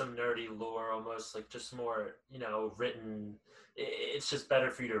like some nerdy lore, almost like just more, written? It's just better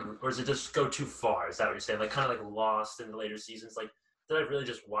for you to, or is it just go too far? Is that what you're saying? Like kind of like Lost in the later seasons. Like, did I really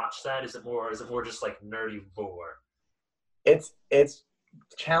just watch that? Is it more just like nerdy lore? It's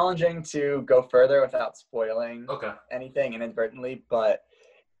challenging to go further without spoiling anything inadvertently, but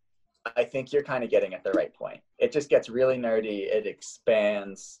I think you're kind of getting at the right point. It just gets really nerdy. It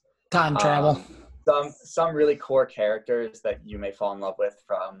expands. Time travel. Some really core characters that you may fall in love with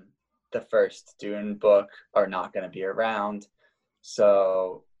from the first Dune book are not going to be around.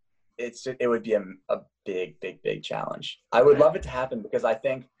 So it would be a big challenge. I would love it to happen because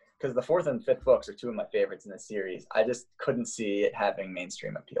the 4th and 5th books are 2 of my favorites in the series. I just couldn't see it having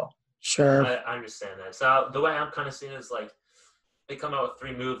mainstream appeal. Sure. I understand that. So the way I'm kind of seeing it is like, they come out with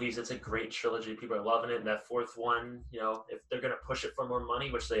 3 movies. It's a great trilogy. People are loving it. And that 4th one, if they're going to push it for more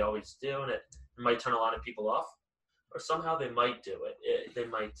money, which they always do, and it might turn a lot of people off, or somehow they might do it. They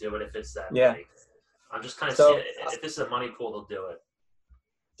might do it if it's that big. I'm just kind of seeing it. If this is a money pool, they'll do it.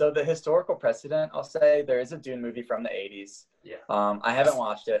 So the historical precedent, I'll say, there is a Dune movie from the 80s. Yeah. I haven't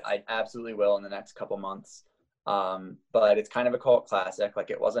watched it. I absolutely will in the next couple months. But it's kind of a cult classic. Like,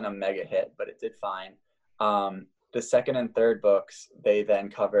 it wasn't a mega hit, but it did fine. The second and third books they then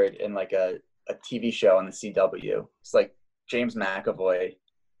covered in like a TV show on the CW. It's like James McAvoy.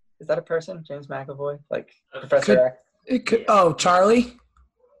 Is that a person? James McAvoy? Like Professor X? It could, oh, Charlie?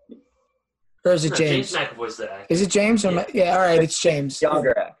 Or is it No, James? James McAvoy's the actor. Is it James? Or yeah, all right, it's James. The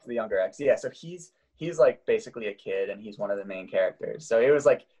younger X. Yeah, so he's like basically a kid, and he's one of the main characters. So it was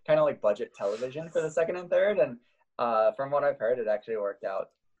like kind of like budget television for the second and third, and from what I've heard, it actually worked out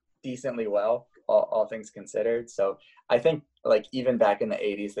decently well, all things considered. So I think like even back in the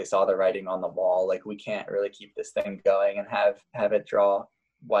 80s, they saw the writing on the wall. Like, we can't really keep this thing going and have it draw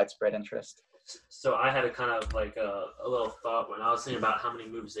widespread interest. So I had a kind of like a little thought when I was thinking about how many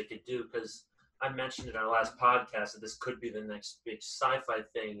movies they could do, because I mentioned in our last podcast that this could be the next big sci-fi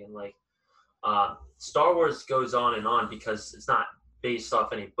thing, and like Star Wars goes on and on because it's not based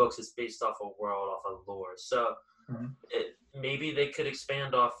off any books; it's based off a world, off of lore. So maybe they could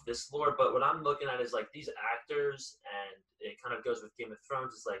expand off this lore. But what I'm looking at is like these actors, and it kind of goes with Game of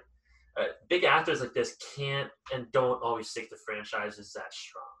Thrones. It's like big actors like this can't and don't always stick to franchises that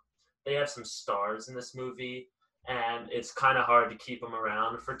strong. They have some stars in this movie, and it's kind of hard to keep them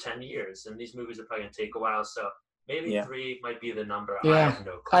around for 10 years. And these movies are probably going to take a while. So maybe 3 might be the number. Yeah. I have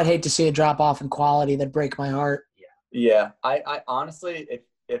no clue. I'd hate to see a drop off in quality. That'd break my heart. Yeah. I honestly,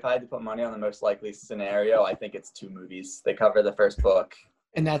 if I had to put money on the most likely scenario, I think it's 2 movies. They cover the first book.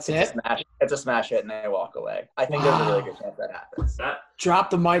 And that's It's it? a smash hit, and they walk away. I think there's a really good chance that happens.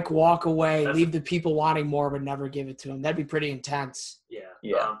 Drop the mic, walk away, That's- leave the people wanting more, but never give it to them. That'd be pretty intense.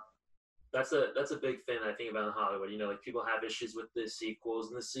 Yeah. That's a big thing I think about in Hollywood. You know, like people have issues with the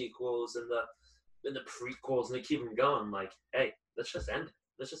sequels and the prequels, and they keep them going. Like, hey, let's just end it.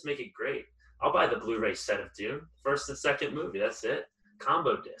 Let's just make it great. I'll buy the Blu-ray set of Dune, first and second movie. That's it.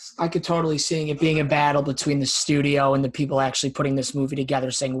 Combo disc. I could totally see it being a battle between the studio and the people actually putting this movie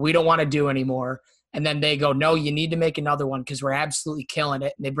together, saying, we don't want to do anymore. And then they go, no, you need to make another one because we're absolutely killing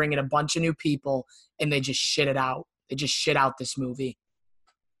it. And they bring in a bunch of new people, and they just shit it out. They just shit out this movie.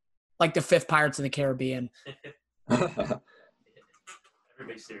 Like the 5th Pirates of the Caribbean. Every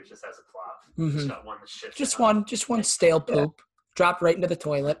big series just has a plot. Mhm. Just got one that shit. Just one stale poop. Dropped right into the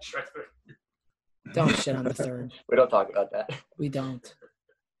toilet. Shrek 3. Don't shit on the 3rd. We don't talk about that. We don't.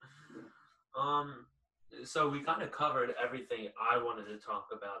 So we kind of covered everything I wanted to talk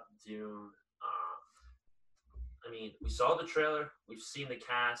about Dune. I mean, we saw the trailer, we've seen the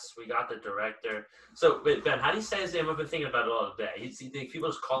cast, we got the director. So, wait, Ben, how do you say his name? I've been thinking about it all day. You think people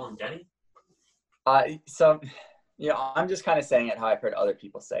just call him Denny? So, I'm just kind of saying it how I've heard other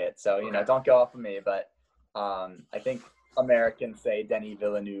people say it. So, don't go off of me. But I think Americans say Denis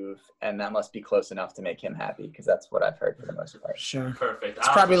Villeneuve, and that must be close enough to make him happy because that's what I've heard for the most part. Sure. Perfect. It's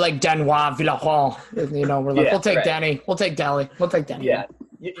probably like Denois Villarreal. We're like, Yeah, we'll take right. Denny. We'll take Denny. We'll take Denny. Yeah,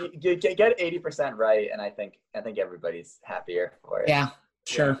 you get 80% right, and I think everybody's happier for it. Yeah,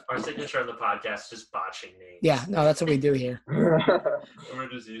 sure. Yeah, our signature on the podcast is just botching names. Yeah, no, that's what we do here. We're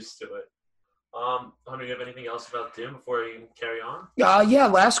just used to it. Hunter, you have anything else about Dune before you carry on? Yeah,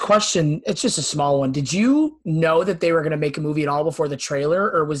 last question. It's just a small one. Did you know that they were going to make a movie at all before the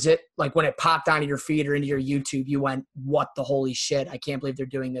trailer? Or was it like when it popped onto your feed or into your YouTube, you went, what the holy shit? I can't believe they're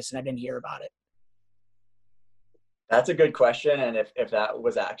doing this, and I didn't hear about it. That's a good question, and if that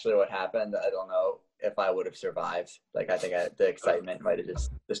was actually what happened, I don't know if I would have survived. Like, I think the excitement might have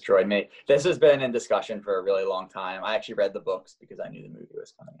just destroyed me. This has been in discussion for a really long time. I actually read the books because I knew the movie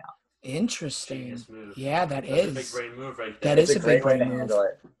was coming out. Interesting. Genius move. Yeah, That's a big is. brain move right there. That is It's a a great big way to brain move. handle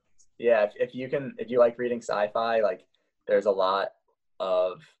it. Yeah, if you like reading sci-fi, like there's a lot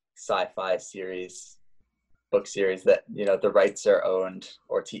of sci-fi book series that the rights are owned,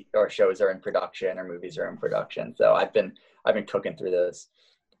 or shows are in production, or movies are in production. So I've been cooking through those.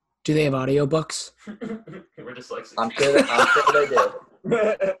 Do they have audiobooks? We're dyslexic. I'm sure they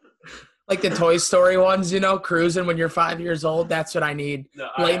do. Like the Toy Story ones, cruising when you're 5 years old? That's what I need. No,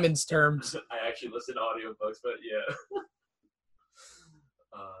 Layman's terms. I actually listen to audiobooks, but yeah.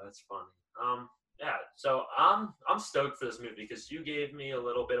 That's funny. Yeah, so I'm stoked for this movie because you gave me a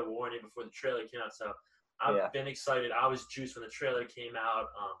little bit of warning before the trailer came out, so I've been excited. I was juiced when the trailer came out.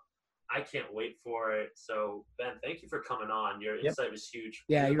 I can't wait for it. So, Ben, thank you for coming on. Your insight was huge.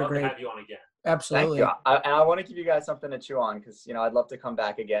 Yeah, We'd you were love great. to have you on again. Absolutely. Thank you. And I want to give you guys something to chew on because I'd love to come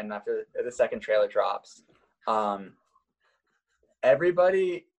back again after the second trailer drops.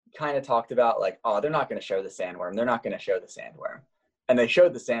 Everybody kind of talked about like, oh, they're not going to show the sandworm. They're not going to show the sandworm. And they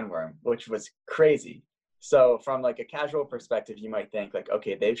showed the sandworm, which was crazy. So from like a casual perspective, you might think like,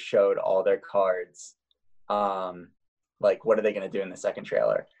 okay, they've showed all their cards. Like, what are they going to do in the second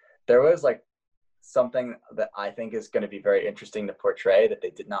trailer? There was like something that I think is going to be very interesting to portray that they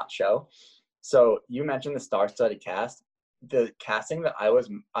did not show. So you mentioned the star-studded cast. The casting that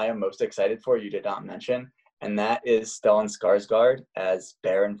I am most excited for, you did not mention, and that is Stellan Skarsgård as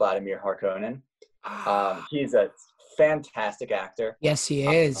Baron Vladimir Harkonnen. He's a fantastic actor. Yes, he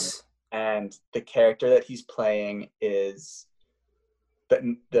is. And the character that he's playing is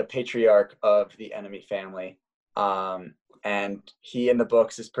the patriarch of the enemy family. And he in the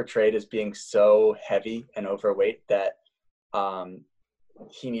books is portrayed as being so heavy and overweight that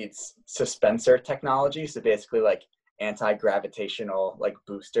he needs suspensor technology. So basically like anti-gravitational like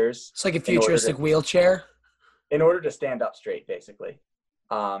boosters. It's like a futuristic wheelchair. In order to stand up straight, basically.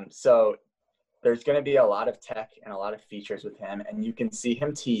 So there's going to be a lot of tech and a lot of features with him, and you can see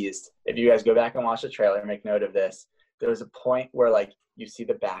him teased. If you guys go back and watch the trailer, make note of this. There was a point where like you see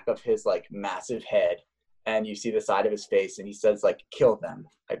the back of his like massive head, and you see the side of his face, and he says like "kill them,"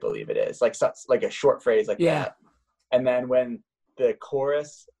 I believe it is, like a short phrase like that. And then when the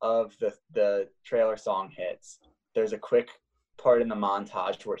chorus of the trailer song hits, there's a quick part in the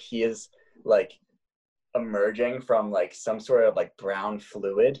montage where he is like emerging from like some sort of like brown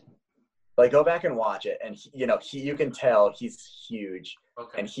fluid. Like go back and watch it, and you can tell he's huge,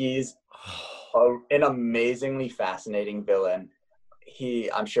 and he's an amazingly fascinating villain.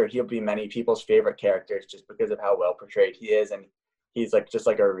 I'm sure he'll be many people's favorite characters just because of how well portrayed he is, and he's like just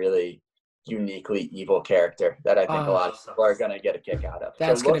like a really uniquely evil character that I think a lot of people are gonna get a kick out of.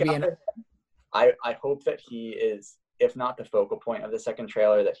 That's gonna be I hope that he is, if not the focal point of the second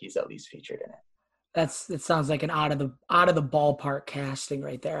trailer, that he's at least featured in it. It sounds like an out of the ballpark casting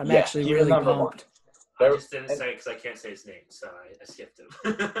right there. I'm actually really pumped. I just didn't say it because I can't say his name, so I skipped him.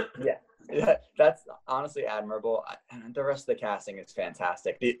 Yeah, that's honestly admirable. And the rest of the casting is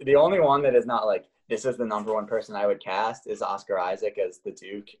fantastic. The only one that is not like, this is the number one person I would cast is Oscar Isaac as the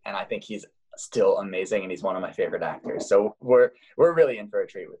Duke, and I think he's still amazing, and he's one of my favorite actors. So we're really in for a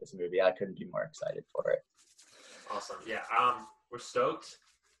treat with this movie. I couldn't be more excited for it. Awesome. Yeah, we're stoked.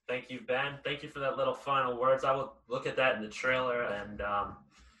 Thank you, Ben. Thank you for that little final words. I will look at that in the trailer, and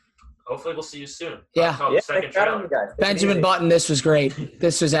hopefully we'll see you soon. Yeah. Second trailer. Benjamin Button, this was great.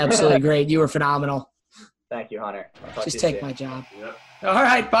 This was absolutely great. You were phenomenal. Thank you, Hunter. Just take my job. Yep. All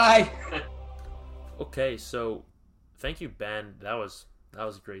right, bye. Okay, so thank you, Ben. That was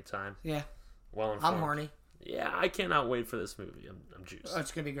a great time. Yeah. Well informed. I'm horny. Yeah, I cannot wait for this movie. I'm juiced. Oh,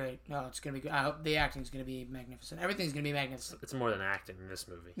 it's gonna be great. No, it's gonna be good. I hope the acting's gonna be magnificent. Everything's gonna be magnificent. It's more than acting in this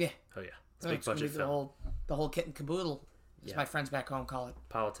movie. Yeah. Oh yeah. It's a big budget film. The whole kit and caboodle, as my friends back home call it.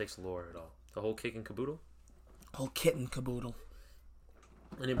 Politics, lore, it all. The whole kick and caboodle. Whole kit and caboodle.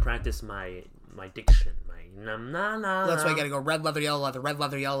 I didn't practice my diction. My That's why I gotta go red leather, yellow leather, red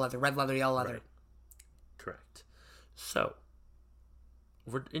leather, yellow leather, red leather, yellow leather. Right. Correct. So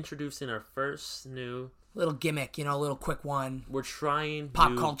we're introducing our first new little gimmick, a little quick one. We're trying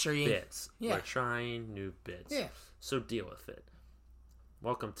pop new culture bits. Yeah. We're trying new bits. Yeah. So deal with it.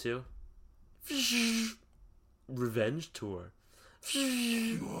 Welcome to Revenge Tour.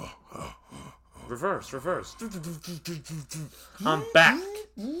 Reverse. I'm back.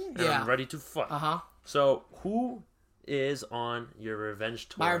 And I'm ready to fight. So who is on your revenge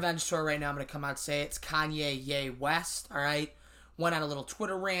tour? My revenge tour right now, I'm going to come out and say it's Kanye Ye West, all right? Went on a little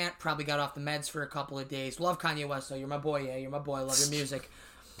Twitter rant, probably got off the meds for a couple of days. Love Kanye West, though. You're my boy, yeah. You're my boy. Love your music.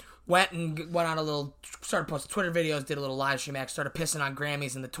 Went on a little, started posting Twitter videos, did a little live stream act, started pissing on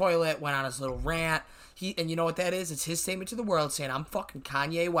Grammys in the toilet, went on his little rant. And you know what that is? It's his statement to the world saying, I'm fucking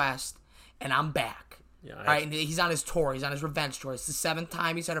Kanye West, and I'm back. Yeah, all right, and he's on his tour. He's on his revenge tour. It's the 7th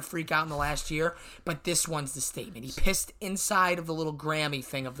time he's had a freak out in the last year, but this one's the statement. He pissed inside of the little Grammy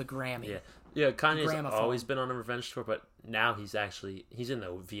thing of the Grammy. Yeah, Kanye's always been on a revenge tour, but now he's in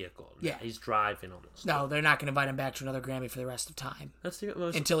the vehicle. Yeah. He's driving almost. No, they're not going to invite him back to another Grammy for the rest of time. That's the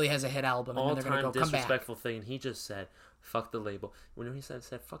most until he has a hit album, and then they're going to go, come back. Disrespectful thing. He just said, fuck the label. When he said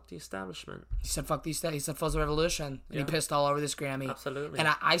fuck the establishment. He said, fuck the establishment. He said, fuck the revolution. And he pissed all over this Grammy. Absolutely. And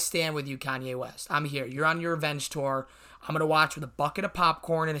I stand with you, Kanye West. I'm here. You're on your revenge tour. I'm going to watch with a bucket of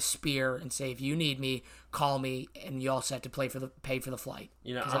popcorn and a spear and say, if you need me, call me, and you all set to pay for the flight.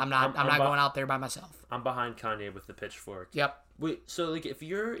 Because I'm not going out there by myself. I'm behind Kanye with the pitchfork. Yep. Wait, so like if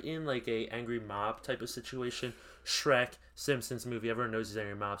you're in like a angry mob type of situation, Shrek, Simpsons movie, everyone knows he's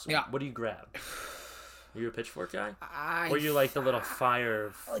angry mobs. Yeah. What do you grab? Are you a pitchfork guy? Or you like the little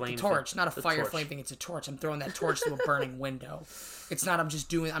fire flame? Like the torch, thing? not a fire flame thing. It's a torch. I'm throwing that torch to a burning window. It's not.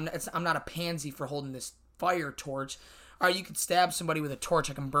 I'm not a pansy for holding this fire torch. All right, you could stab somebody with a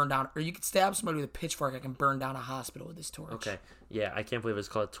torch, I can burn down. Or you could stab somebody with a pitchfork, I can burn down a hospital with this torch. Okay. Yeah, I can't believe it's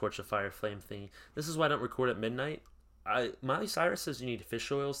called a torch of fire flame thing. This is why I don't record at midnight. Miley Cyrus says you need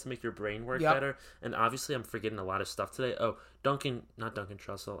fish oils to make your brain work Yep. better, and obviously I'm forgetting a lot of stuff today. Oh, not Duncan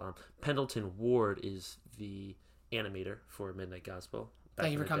Trussell. Pendleton Ward is the animator for Midnight Gospel.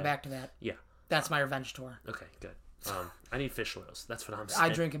 Thank you for coming back to that. Yeah. That's my revenge tour. Okay, good. I need fish oils. That's what I'm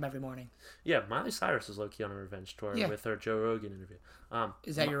saying. I drink him every morning. Yeah, Miley Cyrus is low-key on a revenge tour Yeah. with her Joe Rogan interview.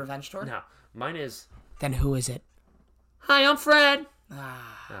 Is that your revenge tour? No, mine is. Then who is it? Hi, I'm Fred.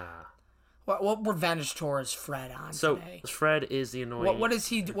 Ah. What revenge tour is Fred on So today? Fred is the annoying. What is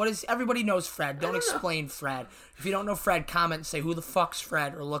he? What is? Everybody knows Fred. Don't explain Fred. If you don't know Fred, comment and say who the fuck's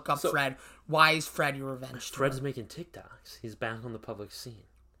Fred, or look up Fred. Why is Fred your revenge tour? Fred's making TikToks. He's back on the public scene.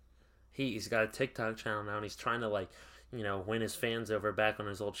 He's got a TikTok channel now, and he's trying to win his fans over back on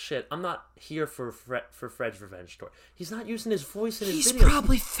his old shit. I'm not here for Fred's revenge tour. He's not using his voice in his He's videos.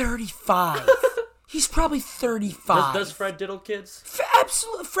 probably 35. He's probably 35. Does Fred diddle kids?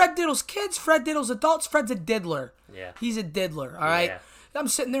 Absolutely. Fred diddles kids. Fred diddles adults. Fred's a diddler. Yeah. He's a diddler. All right. Yeah. I'm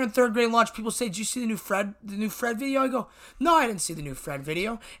sitting there in third grade lunch. People say, "Did you see the new Fred video?" I go, "No, I didn't see the new Fred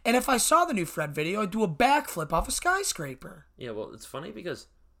video." And if I saw the new Fred video, I'd do a backflip off a skyscraper. Yeah, well, it's funny because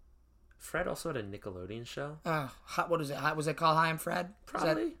Fred also had a Nickelodeon show. What is it? Was it called Hi, I'm Fred? Is that-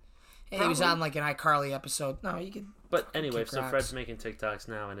 Probably. He was on like an iCarly episode. No, you could. But anyway, Kick so rocks. Fred's making TikToks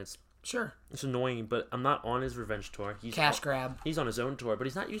now, and it's Sure. annoying. But I'm not on his revenge tour. He's Cash grab. He's on his own tour, but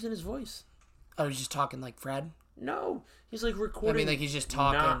he's not using his voice. Oh, he's just talking like Fred. No, he's like recording. like he's just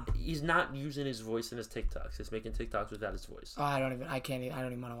talking. He's not using his voice in his TikToks. He's making TikToks without his voice. Oh, I don't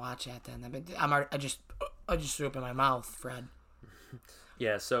even want to watch that then. I just threw up in my mouth, Fred.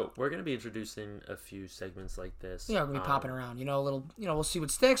 Yeah, so we're gonna be introducing a few segments like this. Yeah, we're gonna be popping around. A little. We'll see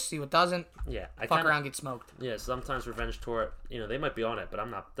what sticks, see what doesn't. Yeah, Fuck around, get smoked. Yeah, sometimes revenge tour. They might be on it, but I'm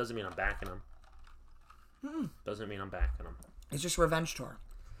not. Doesn't mean I'm backing them. Doesn't mean I'm backing them. It's just revenge tour.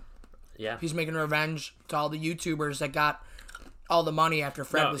 Yeah. He's making revenge to all the YouTubers that got all the money after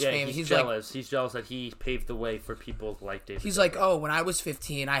Fred was famous. He's like, jealous. He's jealous that he paved the way for people like David. he's Dobrik. like, oh, when I was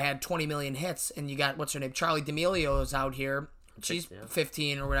 15, I had 20 million hits, and you got what's her name, Charlie D'Amelio is out here. She's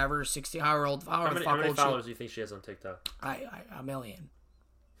 15 or whatever, 16. However old How many old followers do you think she has on TikTok? a million.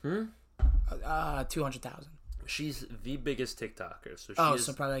 200,000. She's the biggest TikToker. So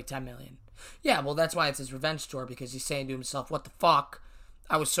So probably like 10 million. Yeah, well, that's why it's his revenge tour, because he's saying to himself, what the fuck?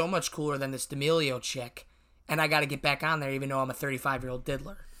 I was so much cooler than this D'Amelio chick, and I got to get back on there even though I'm a 35-year-old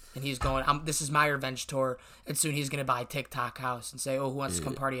diddler. And he's going, this is my revenge tour, and soon he's going to buy TikTok house and say, oh, who wants to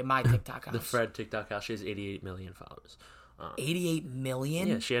come party at my TikTok house? the Fred TikTok house. She has 88 million followers. 88 million?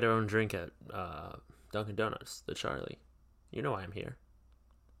 Yeah, she had her own drink at Dunkin' Donuts, the Charlie. You know why I'm here.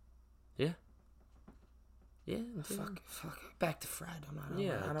 Yeah. Yeah. Fuck. Back to Fred.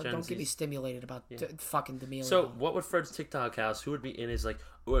 Gen Don't get me Z's. stimulated about fucking D'Amelio. So what would Fred's TikTok house? Who would be in his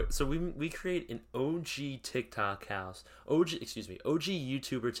So we create an OG TikTok house. OG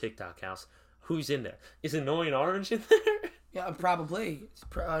YouTuber TikTok house. Who's in there? Is Annoying Orange in there? Yeah, probably.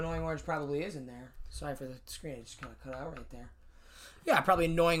 Annoying Orange probably is in there. Sorry for the screen. I just kind of cut out right there. Yeah, probably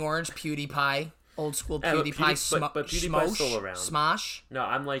Annoying Orange, PewDiePie, old school Yeah, but PewDiePie, but PewDiePie's still around. Smosh. No,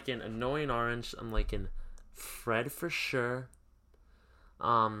 I'm liking Annoying Orange. I'm liking Fred for sure.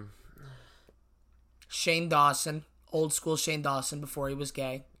 Shane Dawson, old school Shane Dawson before he was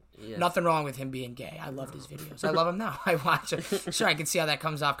gay. Yeah. Nothing wrong with him being gay. I loved his videos. I love him now. I watch him. Sure, I can see how that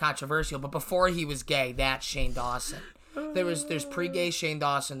comes off controversial, but before he was gay, that's Shane Dawson. There's pre-gay Shane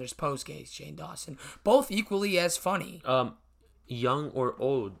Dawson, there's post-gay Shane Dawson. Both equally as funny. Young or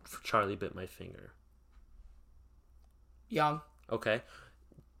old for Charlie Bit My Finger. Young. Okay.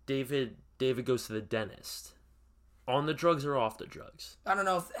 David goes to the dentist. On the drugs or off the drugs? I don't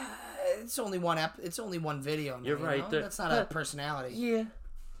know if it's only one it's only one video. Now, You're right. You know? That's not a personality.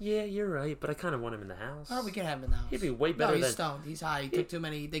 Yeah, you're right. But I kind of want him in the house. Oh, we can have him in the house. He'd be way better No, he's than stoned. He's high. He took too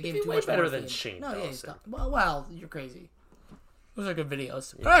many. They gave he'd him be too way much better morphine. than Shane No, yeah, he's Dawson. stoned. Well, you're crazy. Those are good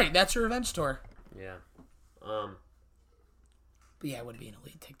videos. All right, that's your revenge tour. Yeah. But yeah, it would be an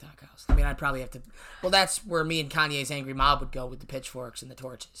elite TikTok house. I mean, I'd probably have to. Well, that's where me and Kanye's Angry Mob would go with the pitchforks and the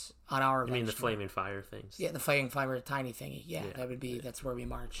torches on our. You mean the tour. flaming fire things? Yeah, the flaming fire tiny thingy. Yeah, Yeah. that would be. That's where we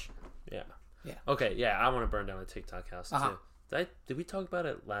march. Yeah. Yeah. Okay. Yeah, I want to burn down a TikTok house Uh-huh. too. Did we talk about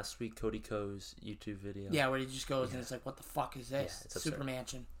it last week? Cody Ko's YouTube video. Yeah, where he just goes and it's like, what the fuck is this? Yeah, it's absurd. Super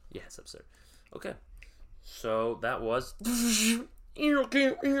Mansion. Yeah, it's absurd. Okay. So that was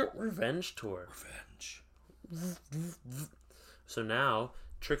Revenge Tour. So now,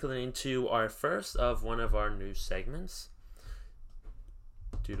 trickling into our first of one of our new segments.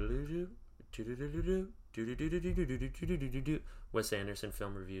 Wes Anderson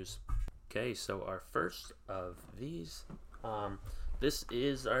film reviews. Okay, so our first of these, this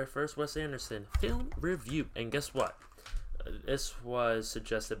is our first Wes Anderson film review. And guess what? this was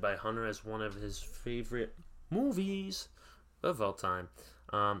suggested by Hunter as one of his favorite movies of all time.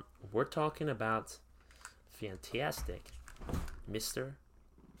 We're talking about Fantastic Mr.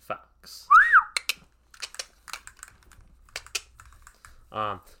 Fox.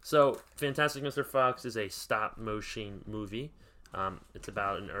 So Fantastic Mr. Fox is a stop motion movie. It's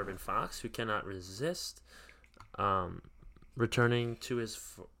about an urban fox who cannot resist returning to his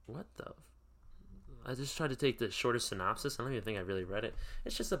what the. I just tried to take the shortest synopsis. I don't even think I really read it.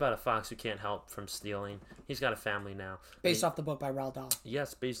 It's just about a fox who can't help from stealing. He's got a family now. Based off the book by Roald Dahl.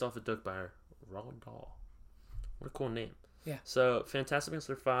 Yes, based off a book by Roald Dahl. What a cool name. Yeah. So Fantastic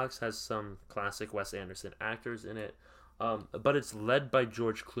Mr. Fox has some classic Wes Anderson actors in it. But it's led by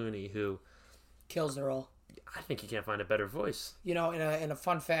George Clooney, who Kills the role. I think you can't find a better voice. You know, and a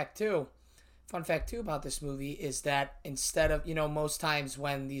fun fact too about this movie is that instead of, most times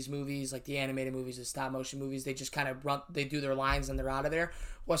when these movies, like the animated movies, the stop motion movies, they just kind of they do their lines and they're out of there.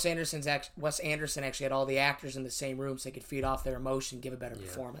 Wes Anderson actually had all the actors in the same room so they could feed off their emotion, give a better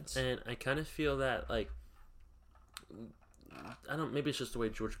performance. And I kind of feel that, like, maybe it's just the way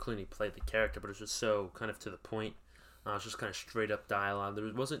George Clooney played the character, but it's just so kind of to the point. It's just kind of straight up dialogue.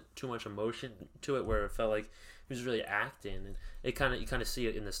 There wasn't too much emotion to it, where it felt like he was really acting, and you kind of see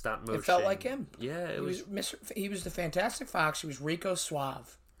it in the stop motion. It felt like him. Yeah, he was the Fantastic Fox. He was Rico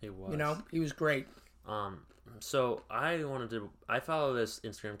Suave. He was. He was great. So I follow this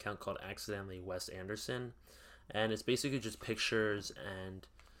Instagram account called Accidentally Wes Anderson, and it's basically just pictures and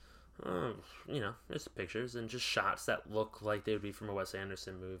it's pictures and just shots that look like they would be from a Wes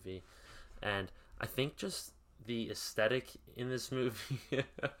Anderson movie, and I think just the aesthetic in this movie,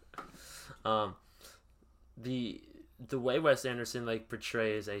 the way Wes Anderson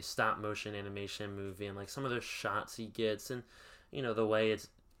portrays a stop motion animation movie, and some of the shots he gets, and the way it's,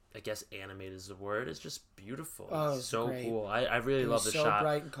 I guess animated is the word, it's just beautiful. Oh, it's so great. cool. I really love the so shot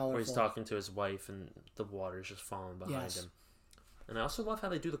bright and colorful. where he's talking to his wife and the water's just falling behind him. And I also love how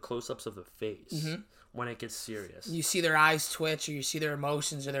they do the close-ups of the face when it gets serious. You see their eyes twitch, or you see their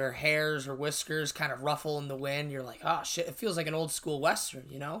emotions, or their hairs or whiskers kind of ruffle in the wind. You're like, oh shit! It feels like an old school western,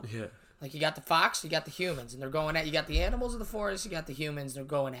 Yeah. Like you got the fox, you got the humans, and they're going at. You got the animals of the forest, you got the humans. They're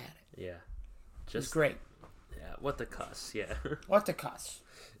going at it. Yeah. It's great. Yeah. What the cuss? Yeah. What the cuss?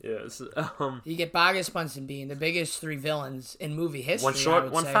 Yes. You get Bogus Bunsen being the biggest three villains in movie history. One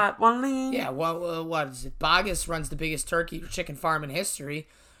short, one fat, one lean. Yeah, what is it? Bogus runs the biggest turkey or chicken farm in history.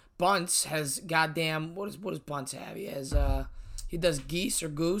 Bunce has goddamn what does Bunce have? He does geese or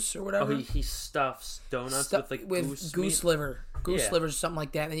goose or whatever. Oh, he stuffs donuts with goose meat? liver, liver, something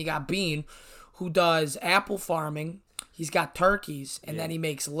like that. And then you got Bean, who does apple farming. He's got turkeys, and then he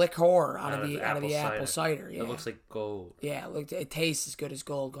makes liquor out of the apple cider. Yeah. It looks like gold. Yeah, it tastes as good as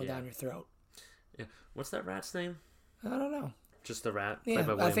gold going down your throat. Yeah. What's that rat's name? I don't know. Just the rat.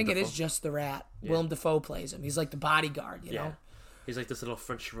 Yeah, I think it is just the rat. Yeah. Willem Dafoe plays him. He's like the bodyguard, you know. He's like this little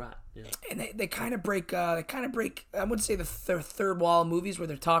French rat. Yeah. And they kind of break. I wouldn't say the third wall movies where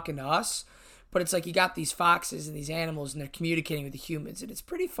they're talking to us, but it's like you got these foxes and these animals, and they're communicating with the humans, and it's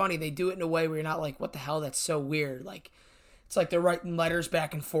pretty funny. They do it in a way where you're not like, "What the hell? That's so weird." It's like they're writing letters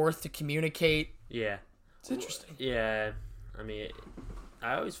back and forth to communicate. Yeah. It's interesting. Yeah. I mean,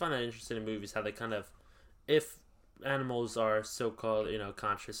 I always find that interesting in movies, how they kind of, if animals are so-called,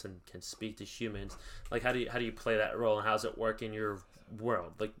 conscious and can speak to humans, how do you play that role, and how does it work in your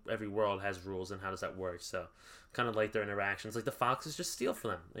world? Every world has rules, and how does that work? So kind of their interactions, the foxes just steal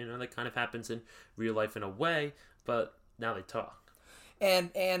from them. That kind of happens in real life in a way, but now they talk.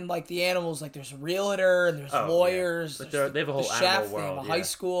 And the animals, there's a realtor and there's lawyers. Yeah. They have a whole animal world. They have a high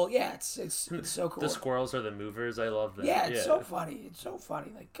school. Yeah, it's so cool. The squirrels are the movers. I love that. Yeah, it's so funny. It's so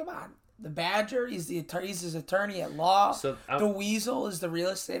funny. Come on. The badger, he's his attorney at law. So the weasel is the real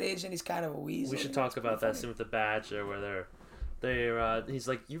estate agent. He's kind of a weasel. We should talk about that scene with the badger, where he's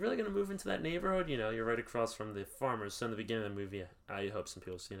like, "You really gonna move into that neighborhood? You're right across from the farmers." So in the beginning of the movie, I hope some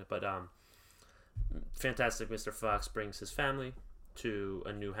people have seen it, but Fantastic Mr. Fox brings his family to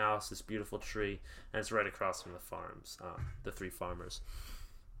a new house, this beautiful tree, and it's right across from the farms, the three farmers.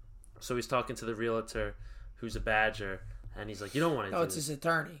 So he's talking to the realtor, who's a badger, and he's like, "You don't want to do this." It's his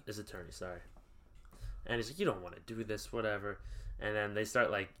attorney. His attorney, sorry. And he's like, "You don't want to do this, whatever." And then they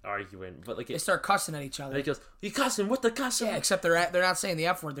start arguing, but they start cussing at each other. And he goes, "You cussing? What the cuss?" Yeah, except they're not saying the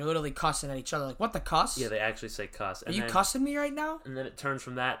F word. They're literally cussing at each other. What the cuss? Yeah, they actually say cuss. Are you cussing me right now? And then it turns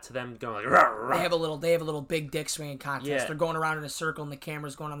from that to them going rah, rah. They have a little big dick swinging contest. Yeah. They're going around in a circle, and the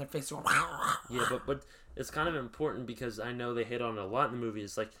camera's going on their face, going rah, rah. Yeah, but it's kind of important because I know they hit on it a lot in the movie.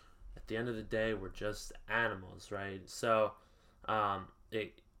 It's at the end of the day, we're just animals, right? So,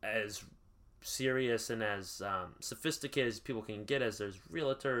 as serious and as sophisticated as people can get, as there's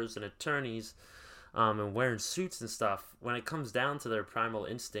realtors and attorneys, and wearing suits and stuff. When it comes down to their primal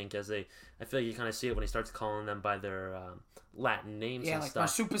instinct, I feel like you kind of see it when he starts calling them by their Latin names and like stuff.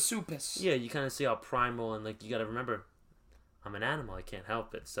 Marsupasupus. Yeah, you kind of see how primal, and like you got to remember, I'm an animal. I can't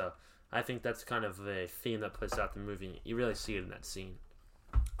help it. So I think that's kind of a theme that plays out the movie. You really see it in that scene.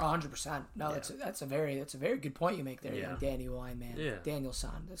 100%. No, Yeah. that's a very good point you make there, Yeah. Danny Weinman. Yeah.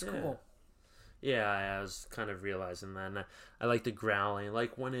 Daniel-san. That's cool. Yeah, I was kind of realizing that. And I like the growling.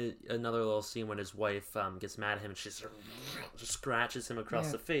 Like when another little scene when his wife gets mad at him and she just scratches him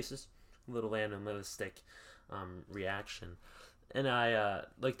across the face. Just a little animalistic reaction. And I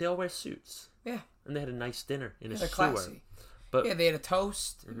like they all wear suits. Yeah. And they had a nice dinner in a They're sewer. classy. But Yeah, they had a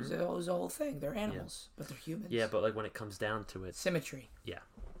toast. It was a whole thing. They're animals, but they're humans. yeah, but like when it comes down to it, Symmetry. yeah.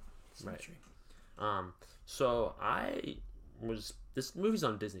 Symmetry. So this movie's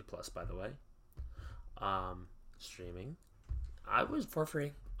on Disney Plus, by the way. Streaming. For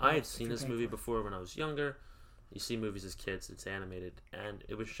free. I had seen this movie before when I was younger. You see movies as kids, it's animated, and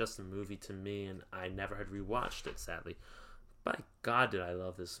it was just a movie to me, and I never had rewatched it, sadly. By God, did I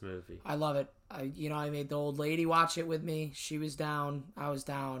love this movie. I love it. I made the old lady watch it with me. She was down. I was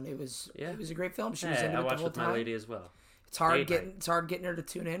down. It was a great film. She was into I it the watched whole with time. my lady as well. It's hard Date night. getting her to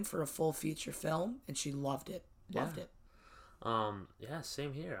tune in for a full feature film, and she loved it. Loved it. Yeah,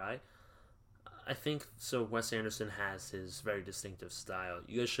 same here. I think so. Wes Anderson has his very distinctive style.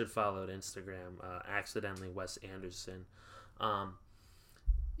 You guys should follow it on Instagram. Accidentally Wes Anderson. But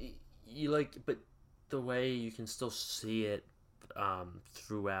the way you can still see it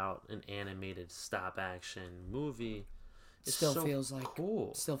throughout an animated stop action movie, it feels like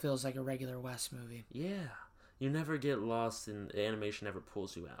cool. Still feels like a regular Wes movie. Yeah. You never get lost in the animation, never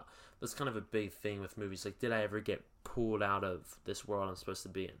pulls you out. That's kind of a big thing with movies. Like, did I ever get pulled out of this world I'm supposed to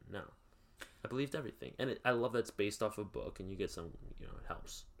be in? No. I believed everything. And I love that it's based off a book and you get some, it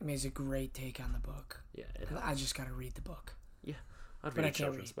helps. I mean, it's a great take on the book. Yeah, it helps. I just got to read the book. Yeah. I'd But read I a can't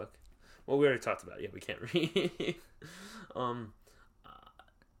children's read. book. Well, we already talked about it. Yeah, we can't read.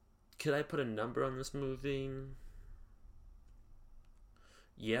 Could I put a number on this movie?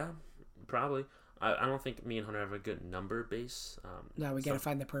 Yeah, probably. I don't think me and Hunter have a good number base. No, we got to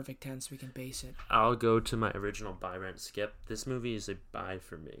find the perfect tense we can base it. I'll go to my original buy, rent, skip. This movie is a buy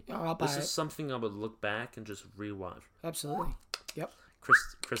for me. Oh, I'll buy This it. is something I would look back and just rewatch. Absolutely. Yep.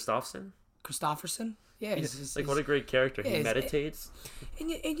 Christopherson? Christopherson? Yeah. What a great character. He yeah, meditates.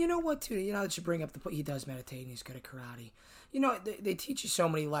 And you know what, too? That you bring up he does meditate and he's good at karate. They teach you so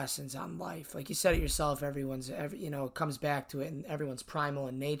many lessons on life. Like you said it yourself, it comes back to it and everyone's primal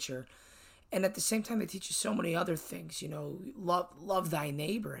in nature. And at the same time, they teach you so many other things. Love thy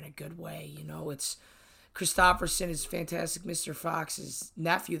neighbor in a good way. It's Christopherson is fantastic. Mr. Fox's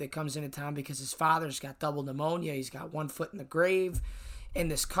nephew that comes into town because his father's got double pneumonia. He's got one foot in the grave, and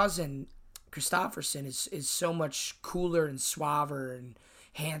this cousin Christopherson is so much cooler and suaver and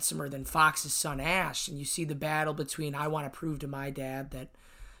handsomer than Fox's son Ash. And you see the battle between I want to prove to my dad that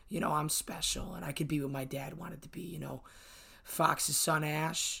I'm special and I could be what my dad wanted to be. Fox's son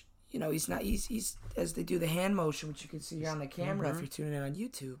Ash. He's not. He's as they do the hand motion, which you can see here on the camera if you're tuning in on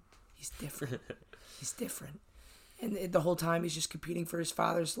YouTube. He's different. He's different, and the whole time he's just competing for his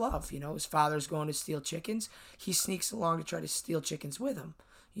father's love. His father's going to steal chickens. He sneaks along to try to steal chickens with him.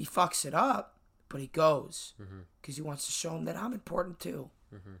 He fucks it up, but he goes because he wants to show him that I'm important too.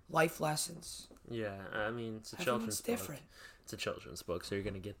 Life lessons. Yeah, I mean it's a Everyone's children's different. book. It's a children's book, so you're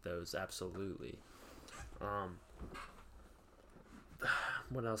gonna get those absolutely.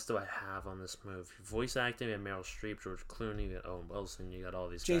 What else do I have on this movie? Voice acting, we have Meryl Streep, George Clooney, we got Owen Wilson, you got all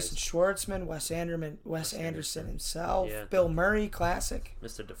these Jason guys. Schwartzman, Wes Anderson himself, Yeah. Bill Murray, classic.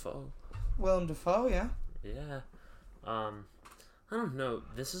 Mr. Defoe. Willem Dafoe, yeah. Yeah. I don't know.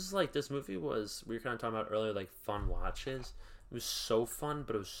 This movie was, we were kind of talking about earlier, like fun watches. It was so fun,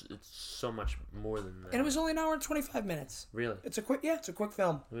 but it's so much more than that. And it was only an hour and 25 minutes. Really? It's a quick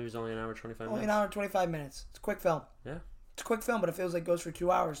film. The movie's only an hour 25 Only minutes? an hour and 25 minutes. It's a quick film. Yeah. It's a quick film, but it feels like it goes for 2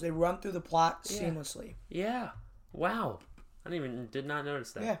 hours. They run through the plot Yeah. seamlessly. Yeah. Wow. I did not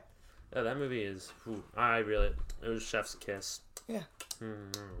notice that. Yeah. Yeah, that movie is, it was chef's kiss. Yeah.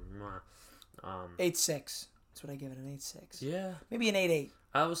 8.6. That's what I give it, an 8.6. Yeah. Maybe an 8.8.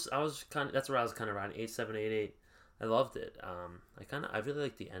 I was kind of, that's where I was kind of riding, 8.7, 8.8. I loved it. I really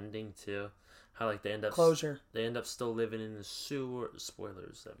like the ending too. How like they end up Closure. They end up still living in the sewer.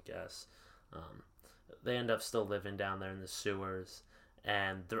 Spoilers, I guess. They end up still living down there in the sewers,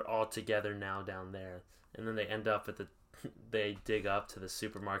 and they're all together now down there. And then they end up they dig up to the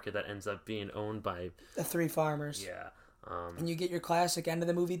supermarket that ends up being owned by The three farmers. yeah. And you get your classic end of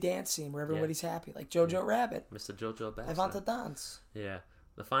the movie dance scene where everybody's happy, like Jojo Rabbit, Mr. Jojo Bassett. Levanta dance. Yeah.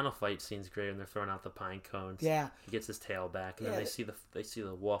 The final fight scene's great, and they're throwing out the pine cones. Yeah. He gets his tail back, and Yeah. then they see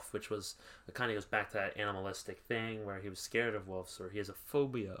the wolf, which was it kind of goes back to that animalistic thing where he was scared of wolves, or he has a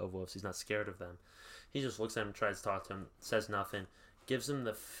phobia of wolves. He's not scared of them. He just looks at him, tries to talk to him, says nothing, gives him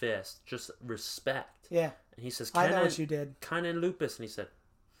the fist, just respect. Yeah. And he says, I know what you did. Kind of lupus, and he said,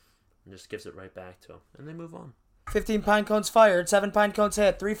 and just gives it right back to him, and they move on. 15 pine cones fired, 7 pine cones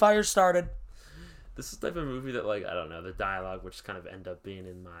hit, 3 fires started. This is the type of movie that, like, I don't know, the dialogue would just kind of end up being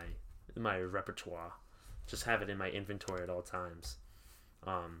in my repertoire. Just have it in my inventory at all times.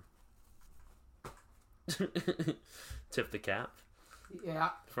 Tip the cap Yeah.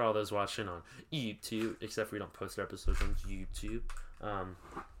 for all those watching on YouTube, except for we don't post our episodes on YouTube.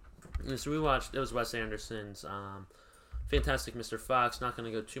 So we watched, it was Wes Anderson's Fantastic Mr. Fox. Not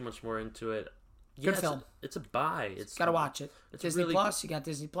going to go too much more into it. Good film. It's a buy. It's Gotta watch it. It's Disney really- Plus, you got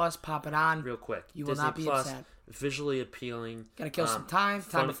Disney Plus, pop it on. real quick. You will Disney not be Plus, upset. visually appealing. Gotta kill some time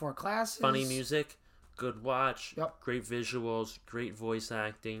before classes. Funny music, good watch, Yep. great visuals, great voice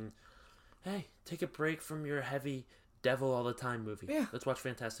acting. Hey, take a break from your heavy devil all the time movie. Yeah. Let's watch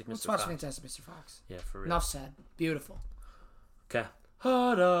Fantastic Mr. Let's watch Fox. Fantastic Mr. Fox. Yeah, for real. Enough said. Beautiful. Okay.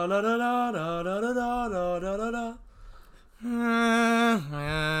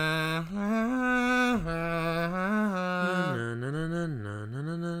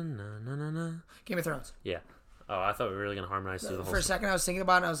 Game of Thrones. Yeah. Oh, I thought we were really gonna harmonize through the whole. For a second, I was thinking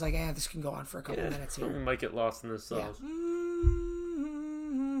about it. I was like, this can go on for a couple Yeah. minutes We here. might get lost in the songs.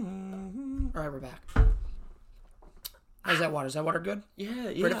 All right, we're back. How's that water? Is that water good? Yeah,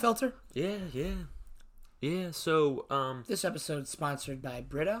 yeah. Brita filter? Yeah. So, This episode is sponsored by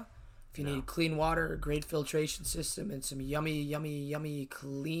Brita. If you need clean water, a great filtration system, and some yummy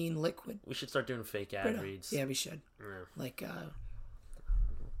clean liquid, we should start doing fake ad Brita. reads. Yeah, we should. Yeah. Like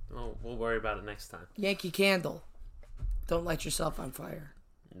We'll worry about it next time. Yankee Candle. Don't light yourself on fire.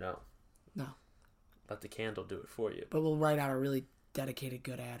 No. No. Let the candle do it for you. But we'll write out a really dedicated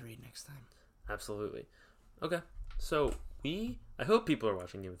good ad read next time. Absolutely. Okay. So I hope people are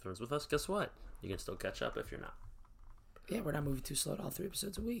watching Game of Thrones with us. Guess what? You can still catch up if you're not. Yeah, we're not moving too slow at all 3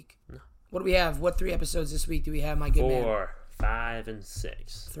 episodes a week. No. What do we have? What 3 episodes this week do we have, my good man? 4, 5, and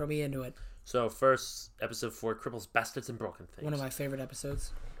 6. Throw me into it. So first, episode 4, Cripples, Bastards, and Broken Things. One of my favorite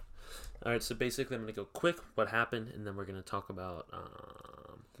episodes. All right, so basically I'm going to go quick, what happened, and then we're going to talk about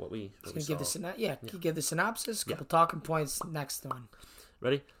what we Just saw. gonna give the synopsis, couple talking points. Next one.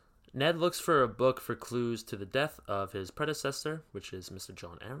 Ready? Ned looks for a book for clues to the death of his predecessor, which is Mr.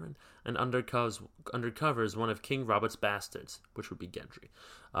 John Arryn, and undercovers one of King Robert's bastards, which would be Gendry.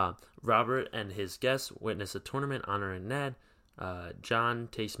 Robert and his guests witness a tournament honoring Ned. John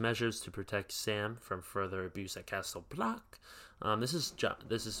takes measures to protect Sam from further abuse at Castle Black. This is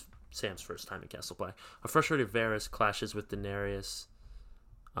Sam's first time at Castle Black. A frustrated Varys clashes with Daenerys.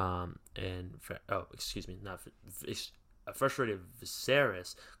 A frustrated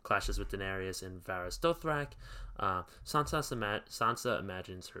Viserys clashes with Daenerys and Varys Dothrak. Sansa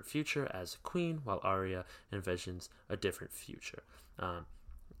imagines her future as a queen, while Arya envisions a different future.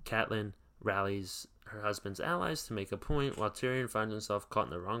 Catelyn rallies her husband's allies to make a point, while Tyrion finds himself caught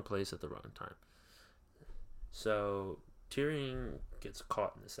in the wrong place at the wrong time. So Tyrion gets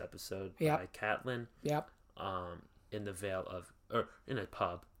caught in this episode by Catelyn. Yep. In the Vale of, or in a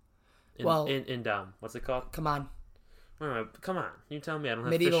pub. In what's it called? Come on. Come on, you tell me I don't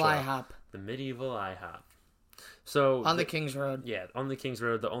have Medieval fish IHOP. The Medieval IHOP. So On the King's Road. Yeah, on the King's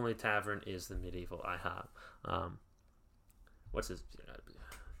Road. The only tavern is the Medieval IHOP.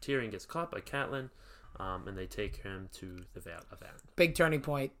 Tyrion gets caught by Catelyn, and they take him to the Vale of Arryn. Big turning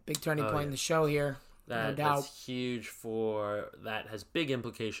point. In the show here. No doubt. That's huge that has big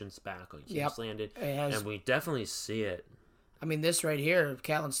implications back on King's Landing. It has. And we definitely see it. I mean, this right here, if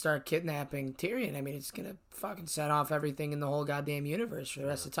Catelyn start kidnapping Tyrion, I mean, it's gonna fucking set off everything in the whole goddamn universe for the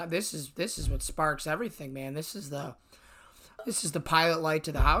rest of the time. This is what sparks everything, man. This is the pilot light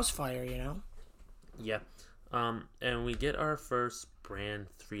to the house fire, you know? Yeah. And we get our first Bran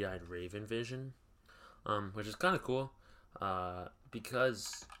three-eyed raven vision, which is kind of cool,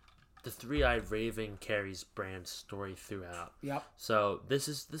 because the three-eyed raven carries Bran's story throughout. Yep. So this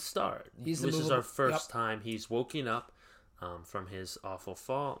is the start. This is our first time he's woken up from his awful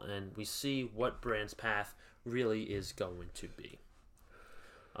fall, and we see what Bran's path really is going to be.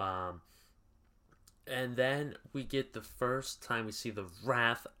 And then we get the first time we see the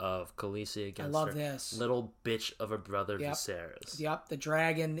wrath of Khaleesi against love her this. little bitch of a brother, Yep. Viserys. Yep, the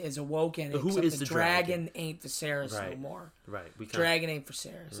dragon is awoken. Who except is the dragon? ain't Viserys no Right. more. Right. We kinda, Dragon ain't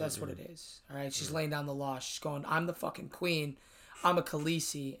Viserys. That's what it is. All right, she's laying down the law. She's going, I'm the fucking queen. I'm a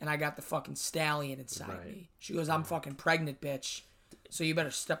Khaleesi, and I got the fucking stallion inside Right. me. She goes, I'm fucking pregnant, bitch. So you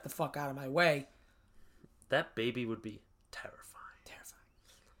better step the fuck out of my way. that baby would be terrifying. Terrifying.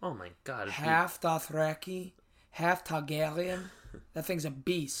 Oh my god. it'd be- Half Dothraki, half Targaryen. That thing's a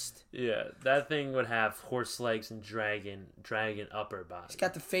beast. Yeah, that thing would have horse legs and dragon upper body. He's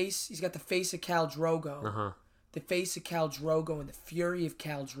got the face of Khal Drogo. Uh-huh. The face of Khal Drogo and the fury of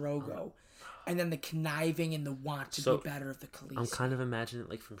Khal Drogo. And then the conniving and the want to So, be better of the Khaleesi. I'm kind of imagining it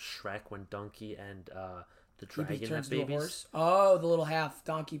like from Shrek when Donkey and the He dragon turns have into a babies. horse. Oh, the little half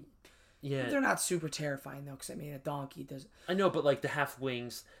donkey. Yeah, They're not super terrifying though, because I mean a donkey does. I know, but like the half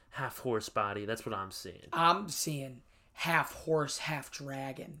wings, half horse body. That's what I'm seeing. I'm seeing half horse, half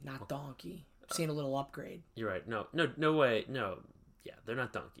dragon, not donkey. I'm seeing a little upgrade. You're right. No way. No, yeah, they're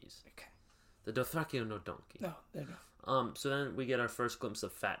not donkeys. Okay. The Dothraki are no donkey. No, there you go. So then we get our first glimpse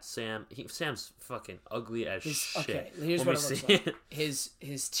of Fat Sam. Sam's fucking ugly as shit. Okay, here's When what we it looks see like. it.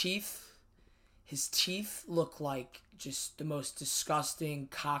 His teeth look like just the most disgusting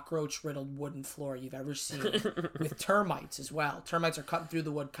cockroach-riddled wooden floor you've ever seen, with termites as well. Termites are cutting through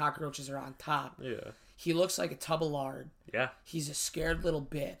the wood. Cockroaches are on top. Yeah. He looks like a tub of lard. Yeah. He's a scared little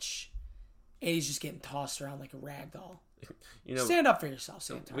bitch, and he's just getting tossed around like a rag doll. You know, Stand up for yourself,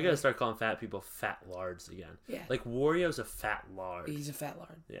 Sam. we gotta start calling fat people fat lards again. Yeah. Like Wario's a fat lard. He's a fat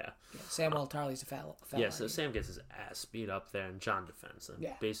lard. Yeah. Yeah. Samuel Tarly's a fat Yeah, lard. so Sam gets his ass beat up there, and John defends him.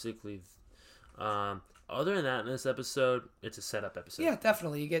 Yeah. Basically, other than that, in this episode, it's a setup episode. Yeah,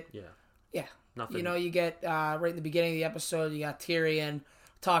 definitely. You get Yeah. Nothing. You know, you get right in the beginning of the episode, you got Tyrion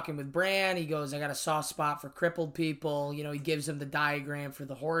talking with Bran. He goes, I got a soft spot for crippled people. You know, he gives him the diagram for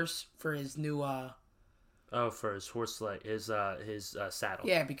the horse for his new for his horse leg, his saddle.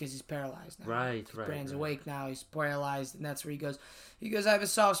 yeah, because he's paralyzed now. Right. Bran's awake now, he's paralyzed, and that's where he goes, I have a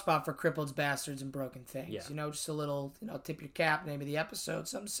soft spot for crippled bastards and broken things. Yeah. You know, just a little, tip your cap, name of the episode,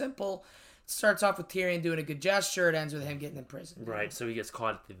 something simple. It starts off with Tyrion doing a good gesture, it ends with him getting in prison. Right, so he gets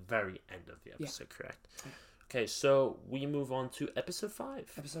caught at the very end of the episode, correct? Okay, so we move on to episode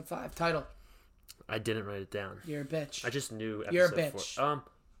 5. Episode 5, title, I didn't write it down. You're a bitch. I just knew episode You're a bitch. 4.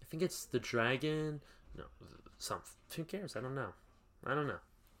 I think it's the dragon. No, something. Who cares? I don't know.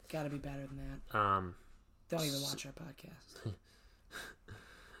 Gotta be better than that. Don't even watch our podcast.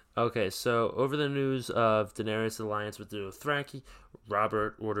 Okay, so over the news of Daenerys' alliance with the Dothraki,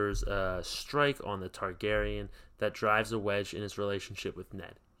 Robert orders a strike on the Targaryen that drives a wedge in his relationship with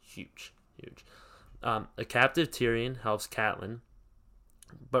Ned. Huge. A captive Tyrion helps Catelyn,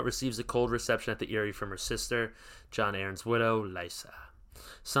 but receives a cold reception at the Eyrie from her sister, Jon Arryn's widow, Lysa.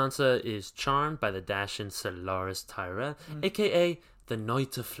 Sansa is charmed by the dashing Solaris Tyrell, a.k.a. the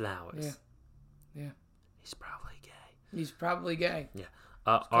Knight of Flowers. Yeah. He's probably gay. He's probably gay. Yeah.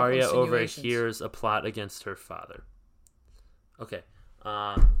 couple Arya insinuations. overhears a plot against her father. Okay.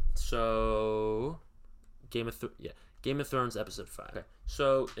 So Game of Thrones episode 5. Okay.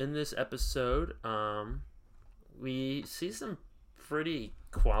 So in this episode, we see some pretty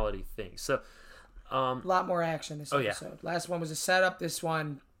quality things. So A lot more action this episode. Last one was a setup. This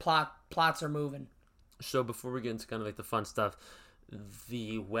one, plots are moving. So before we get into kind of like the fun stuff,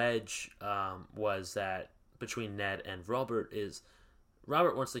 the wedge was that between Ned and Robert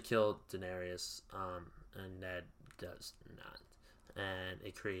wants to kill Daenerys, and Ned does not. And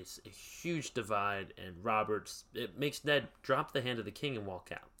it creates a huge divide, and it makes Ned drop the hand of the king and walk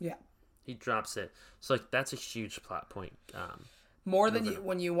out. Yeah. He drops it. So like that's a huge plot point. More than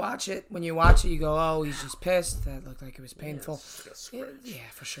when you watch it, you go, oh, he's just pissed. That looked like it was painful. Yeah,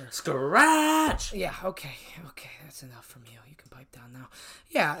 for sure. Scratch! Yeah, okay, that's enough from you. You can pipe down now.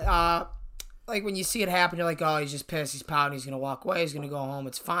 Yeah, like when you see it happen, you're like, oh, he's just pissed, he's pouting, he's gonna walk away, he's gonna go home,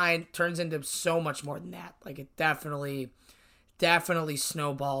 it's fine. Turns into so much more than that. Like it definitely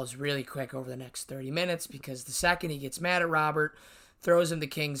snowballs really quick over the next 30 minutes, because the second he gets mad at Robert, throws him the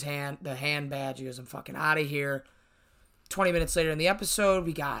king's hand, the hand badge, he goes, I'm fucking out of here. 20 minutes later in the episode,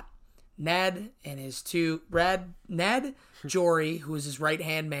 we got Ned and his Ned, Jory, who is his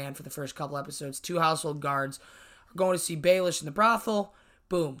right-hand man for the first couple episodes, 2 household guards, are going to see Baelish in the brothel.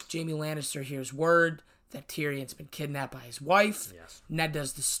 Boom. Jaime Lannister hears word that Tyrion's been kidnapped by his wife. Yes. Ned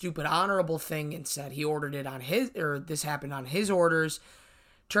does the stupid honorable thing and said he ordered it on this happened on his orders.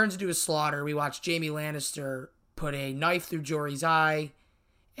 Turns into a slaughter. We watch Jaime Lannister put a knife through Jory's eye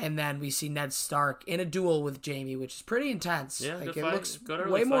And then we see Ned Stark in a duel with Jaime, which is pretty intense. Yeah, like good it fight. looks Good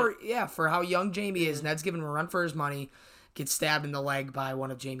early way fight. more. Yeah, for how young Jaime is, Ned's giving him a run for his money. Gets stabbed in the leg by one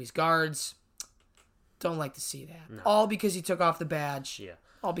of Jaime's guards. Don't like to see that. No. All because he took off the badge. Yeah.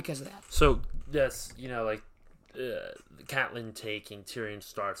 All because of that. So that's Catelyn taking Tyrion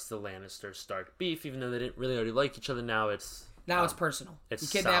Stark's the Lannister Stark beef, even though they didn't really already like each other. Now it's Personal. it's You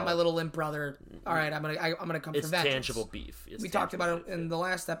kidnapped my solid. little imp brother. All right, I'm gonna come it's for vengeance. tangible beef. It's We talked tangible about it beef, in the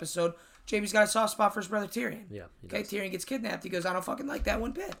last episode. Jaime's got a soft spot for his brother Tyrion. Yeah, he Okay, does. Tyrion gets kidnapped. He goes, I don't fucking like that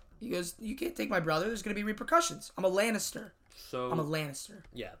one bit. He goes, you can't take my brother. There's gonna be repercussions. I'm a Lannister. So I'm a Lannister.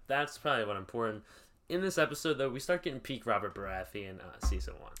 yeah, that's probably what important. In this episode, though, we start getting peak Robert Baratheon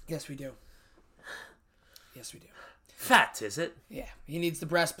season 1. Yes, we do. Yes, we do. Fat, is it? Yeah, he needs the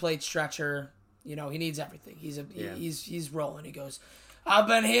breastplate stretcher. You know, he needs everything. Yeah. He's rolling. He goes, I've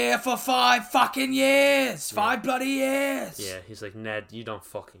been here for 5 fucking years. 5 bloody years. Yeah, he's like, Ned, you don't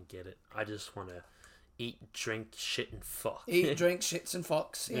fucking get it. I just want to eat, drink, shit, and fuck. Eat, drink, shits, and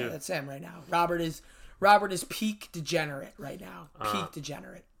fucks. Yeah, Yeah. that's him right now. Robert is peak degenerate right now. Peak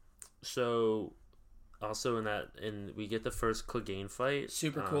degenerate. So, also we get the first Clegane fight.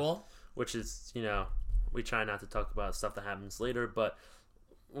 Super cool. Which is, we try not to talk about stuff that happens later, but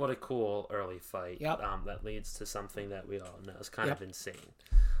what a cool early fight. Yep. That leads to something that we all know is kind Yep. of insane.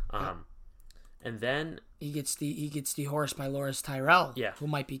 And then, He gets dehorsed by Loras Tyrell. Yeah. Who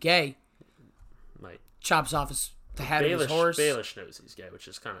might be gay. like, Chops off the head of his horse. Baelish knows he's gay, which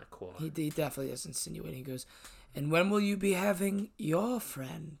is kind of cool. He definitely is insinuating. He goes, and when will you be having your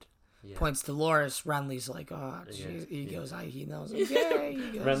friend? Yeah. Points to Loras. Renly's like, oh, geez. He goes, he knows I'm gay.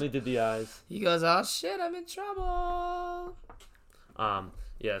 He goes, Renly did the eyes. he goes, oh shit, I'm in trouble.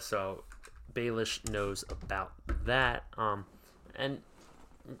 Yeah, so Baelish knows about that. And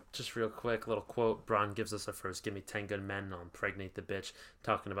just real quick, little quote. Bronn gives us our first "Give me 10 good men." Impregnate the bitch.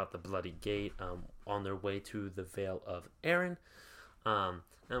 Talking about the bloody gate. On their way to the Vale of Arryn.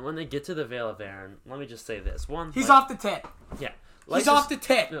 And when they get to the Vale of Arryn, let me just say this: one, He's off the tit. Yeah, He's off the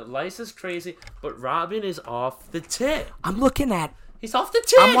tit. No, Lysa's crazy, but Robin is off the tit. I'm looking at. He's off the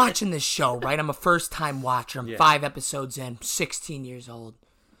tit. I'm watching this show, right? I'm a first time watcher. I'm Yeah. 5 episodes in, 16 years old.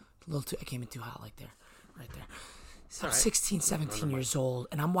 A little too. I came in too hot, right there. So I'm Alright. 16, 17 years old,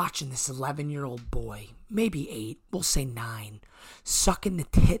 and I'm watching this 11-year-old boy, maybe 8, we'll say 9, sucking the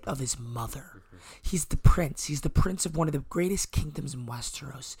tit of his mother. He's the prince. He's the prince of one of the greatest kingdoms in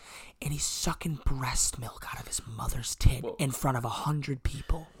Westeros, and he's sucking breast milk out of his mother's tit Whoa. in front of 100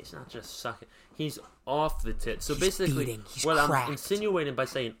 people. He's not just sucking. He's off the tit. So He's basically, feeding. He's what cracked. I'm insinuating by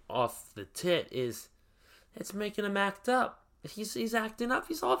saying off the tit is it's making him act up. He's acting up.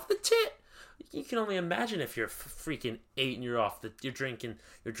 He's off the tit. You can only imagine if you're freaking 8 and you're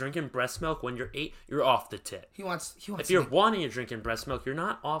drinking breast milk when you're 8. You're off the tit. He wants If to you're make, 1 and you're drinking breast milk, you're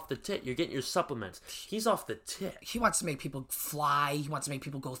not off the tit. You're getting your supplements. He's off the tit. he wants to make people fly. He wants to make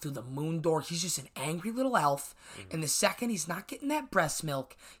people go through the moon door. He's just an angry little elf. And the second he's not getting that breast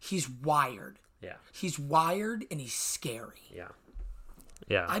milk, he's wired. Yeah. He's wired and he's scary. Yeah.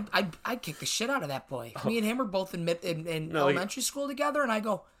 Yeah. I'd kick the shit out of that boy. Me and him are both in No, elementary school together, and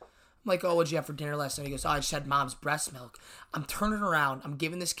I'm like, oh, what'd you have for dinner last night? He goes, oh, I just had mom's breast milk. I'm turning around. I'm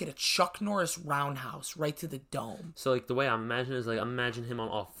giving this kid a Chuck Norris roundhouse right to the dome. So, like, the way I'm imagining is, like, I'm imagining him on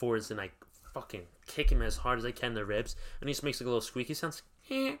all fours and, like, fucking kick him as hard as I can in the ribs. And he just makes, like, a little squeaky sound.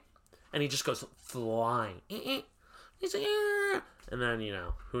 And he just goes flying. He's like, and then,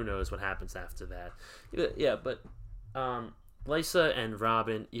 who knows what happens after that. Yeah, but Lysa and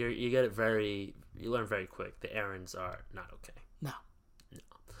Robin, you learn very quick. The Arryns are not okay.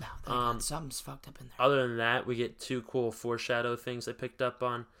 No, something's fucked up in there. Other than that, we get 2 cool foreshadow things I picked up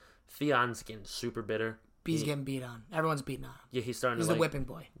on. Theon's getting super bitter. B's getting beat on. Everyone's beating on him. Yeah, he's starting He's to the whipping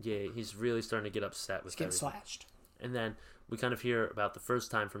boy. Yeah, he's really starting to get upset with He's getting everything. slashed. And then we kind of hear about the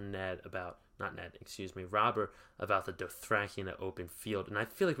first time from Robert, about the Dothraki in the open field. And I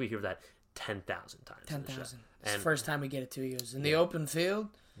feel like we hear that 10,000 times. 10,000. It's the And first time we get it 2 years. In the open field,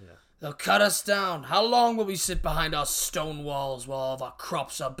 Yeah. they'll cut us down. How long will we sit behind our stone walls while all of our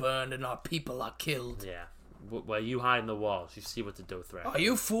crops are burned and our people are killed? Yeah. While you hide in the walls, you see what the Dothraki. Are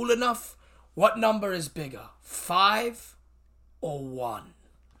you fool enough? What number is bigger, 5 or 1?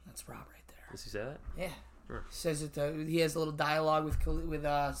 That's Rob right there. Does he say that? Yeah. He says it. He has a little dialogue with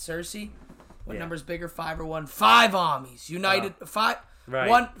Cersei. What Yeah. number's bigger, 5 or 1? 5 armies united. 5.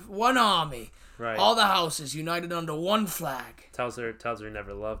 Right. One army. Right. All the houses united under one flag. Tells her he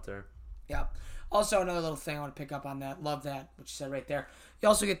never loved her. Yep. Also, another little thing I want to pick up on that. Love that, what you said right there. You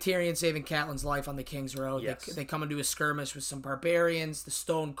also get Tyrion saving Catelyn's life on the King's Road. Yes. They come into a skirmish with some barbarians, the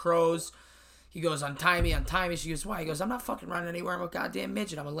Stone Crows. He goes, untie me. She goes, why? He goes, I'm not fucking running anywhere. I'm a goddamn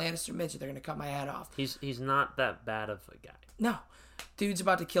midget. I'm a Lannister midget. They're going to cut my head off. He's not that bad of a guy. No. Dude's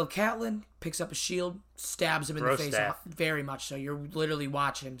about to kill Catelyn, picks up a shield, stabs him in the face. staff. Very much so. You're literally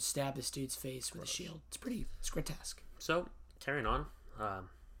watching him stab this dude's face with a shield. It's grotesque. So, carrying on.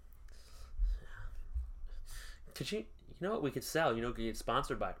 Could you know what we could sell? You know, get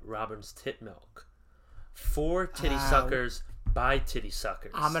sponsored by Robin's Tit Milk. For titty suckers by titty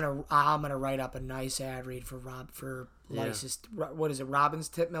suckers. I'm gonna write up a nice ad read for Lysis. What is it? Robin's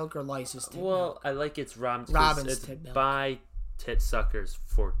Tit Milk or Lysis Tit Milk? Well, I like it's Robin's Tit Milk. by tit suckers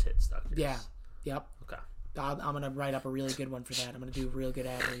for tit suckers. Yeah. Yep. Okay. I'm gonna write up a really good one for that. I'm gonna do a real good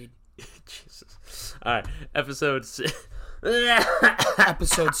ad read. Jesus. All right. Episode 6. That's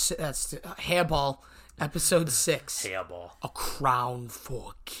Hairball. Episode 6. Hairball. A Crown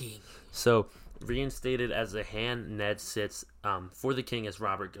for King. So, reinstated as a hand, Ned sits for the king as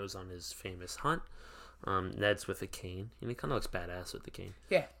Robert goes on his famous hunt. Ned's with a cane, and he kind of looks badass with the cane.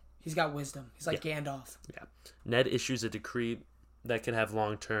 Yeah, he's got wisdom. He's like Gandalf. Yeah. Ned issues a decree that could have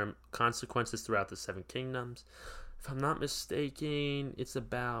long-term consequences throughout the Seven Kingdoms. If I'm not mistaken, it's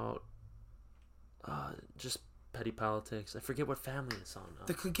about just petty politics. I forget what family it's on.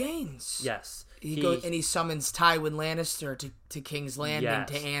 The Cleganes. Yes. He goes and he summons Tywin Lannister to King's Landing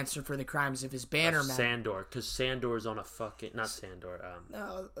to answer for the crimes of his bannermen. Sandor, because Sandor's on a fucking... Not Sandor.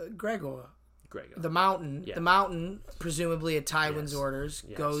 Gregor. Gregor. The Mountain. Yeah. The Mountain, presumably at Tywin's orders,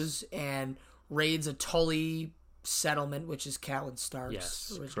 Yes. goes and raids a Tully settlement, which is Catelyn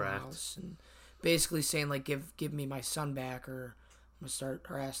Stark's original correct. house. And basically saying, like, give me my son back or I'm going to start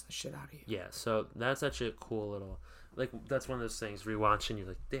harassing the shit out of you. Yeah, so that's actually a cool little... Like, that's one of those things, rewatching, you're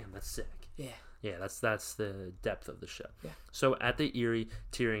like, damn, that's sick. Yeah. Yeah, that's the depth of the show. Yeah. So at the Eyrie,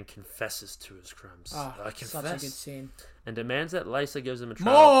 Tyrion confesses to his crimes. Oh, I confess. such a good scene. And demands that Lysa gives him a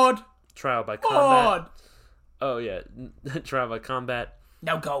trial by combat. Maud! Oh yeah, trial by combat.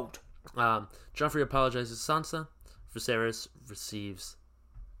 No gold. Joffrey apologizes to Sansa. Viserys receives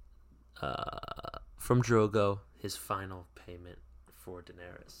from Drogo his final payment for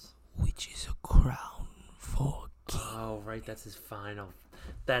Daenerys. Which is a crown for king. Oh right, that's his final.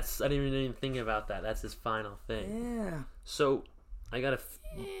 I didn't even think about that. That's his final thing. Yeah. So I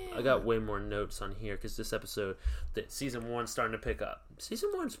got way more notes on here because this episode, season 1's starting to pick up. Season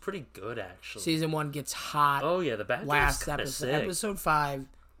 1's pretty good actually. Season 1 gets hot. Oh yeah, the back last episode. episode. Episode 5.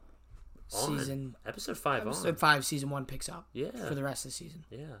 Episode 5 Episode 5, season 1 picks up. Yeah. For the rest of the season.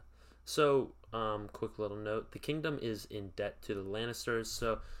 Yeah. So, quick little note: the kingdom is in debt to the Lannisters.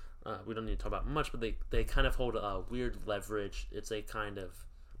 So, we don't need to talk about much, but they kind of hold a weird leverage. It's a kind of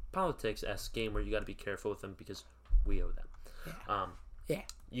politics-esque game where you got to be careful with them because we owe them. Yeah. Yeah.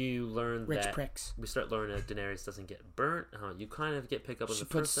 You learn Rich that pricks. we start learning that Daenerys doesn't get burnt. You kind of get picked up in the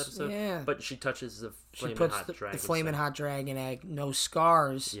first episode, but she touches the flaming hot dragon. The flaming hot dragon egg. No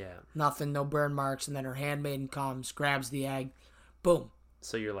scars. Yeah. Nothing. No burn marks. And then her handmaiden comes, grabs the egg, boom.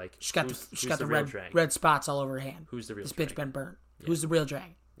 So you're like, She's got the real dragon? red spots all over her hand. Who's the real This dragon? bitch been burnt. Yeah. Who's the real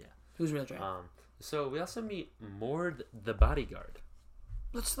dragon? Yeah. Who's the real dragon? So we also meet Mord the bodyguard.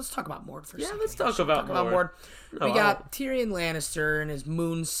 Let's talk about Mord for a second. Let's talk about Mord. No, we got Tyrion Lannister in his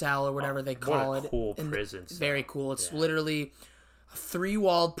moon cell or whatever they call what a it. Cool prison cell. Very cool. It's literally a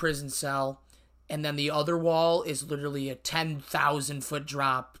 3-walled prison cell, and then the other wall is literally a 10,000 foot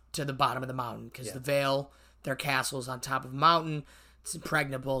drop to the bottom of the mountain because the Vale, their castle, is on top of a mountain. It's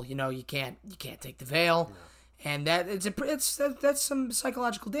impregnable. You know, you can't take the Vale, and that's some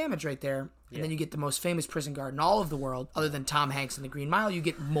psychological damage right there. And then you get the most famous prison guard in all of the world, other than Tom Hanks in The Green Mile. You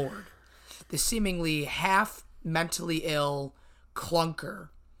get Mord, the seemingly half mentally ill clunker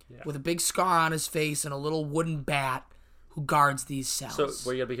with a big scar on his face and a little wooden bat who guards these cells. So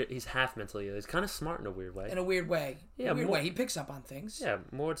where you gotta be, he's half mentally ill. He's kind of smart in a weird way. In a weird way. He picks up on things. Yeah,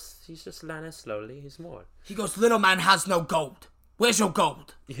 Mord's, he's just learning slowly. He's Mord. He goes, little man has no gold. Where's your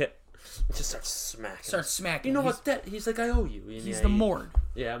gold? Yeah. He just starts smacking. You know what? He's like, I owe you. And he's the Mord.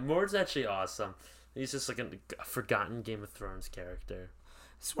 Yeah, Mord's actually awesome. He's just like a forgotten Game of Thrones character.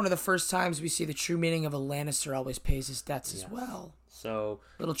 It's one of the first times we see the true meaning of a Lannister always pays his debts as well. So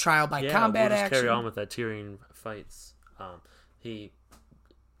little trial by combat we'll just action. Carry on with that. Tyrion fights. He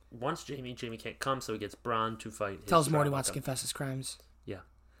wants Jaime. Jaime can't come, so he gets Bronn to fight. Tells Mord he wants to confess his crimes. Yeah.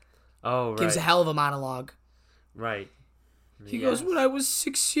 Oh, right. Gives a hell of a monologue. Right. He goes, when I was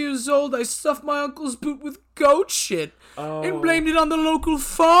 6 years old, I stuffed my uncle's boot with goat shit and blamed it on the local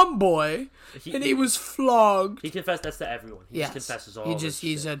farm boy, and he was flogged. He confessed that's to everyone. He just confesses all this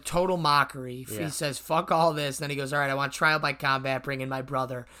He's shit. a total mockery. Yeah. He says, fuck all this. Then he goes, all right, I want trial by combat, bring in my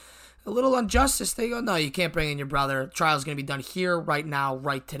brother. A little injustice. They go, no, you can't bring in your brother. Trial's going to be done here, right now,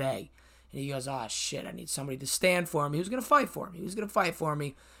 right today. And he goes, "Oh shit, I need somebody to stand for me. Who's gonna fight for me? Who's gonna fight for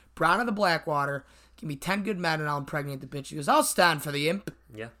me? Brown of the Blackwater. Give me 10 good men and I'll impregnate the bitch." He goes, "I'll stand for the imp."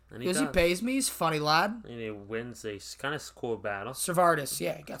 Yeah, and Because he does. pays me. He's a funny lad. And he wins a kind of cool battle. Servardus,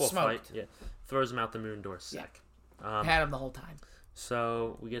 yeah, he got Cool smoked. fight. Yeah, throws him out the moon door sick. Had him the whole time.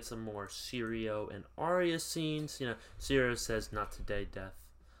 So we get some more Sirio and Arya scenes. Sirio says, "Not today, death."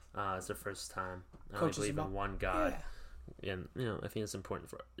 It's the first time. I only Coaches believe him in up. one god. Yeah. And I think it's important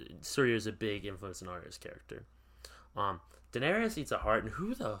for Sirio is a big influence in Arya's character. Daenerys eats a heart, and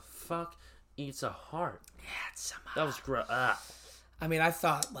who the fuck eats a heart? Yeah, it's somehow. That was gross. I mean, I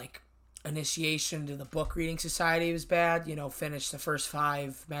thought, like, initiation to the book reading society was bad. Finish the first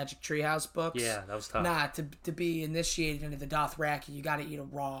 5 Magic Treehouse books. Yeah, that was tough. Nah, to be initiated into the Dothraki, you gotta eat a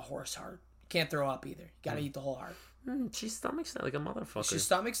raw horse heart. You can't throw up either. You gotta eat the whole heart. She stomachs that like a motherfucker. She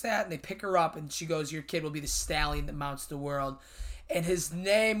stomachs that, and they pick her up, and she goes, "Your kid will be the stallion that mounts the world, and his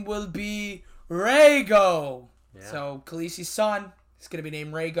name will be Rhaego." Yeah. So Khaleesi's son is gonna be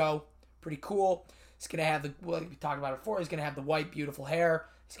named Rhaego. Pretty cool. He's gonna have we talked about it before. He's gonna have the white, beautiful hair.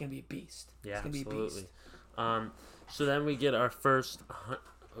 He's gonna be a beast. Yeah, He's gonna be a absolutely. beast. So then we get our first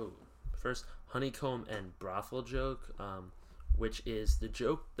honeycomb and brothel joke, which is the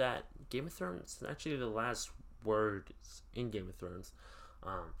joke that Game of Thrones, actually the last word in Game of Thrones.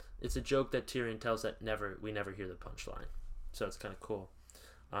 It's a joke that Tyrion tells that we never hear the punchline. So it's kind of cool.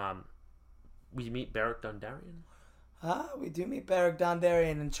 We meet Beric Dondarrion. We do meet Beric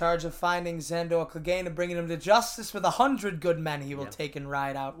Dondarrion in charge of finding Xandor Clegane and bringing him to justice with 100 good men he will take and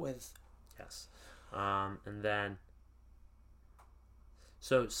ride out with. Yes. And then...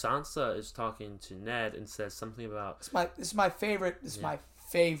 So Sansa is talking to Ned and says something about... This is my favorite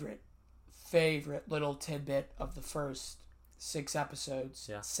little tidbit of the first 6 episodes.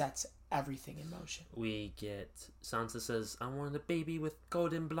 Yeah. Sets everything in motion. We get... Sansa says, "I want a baby with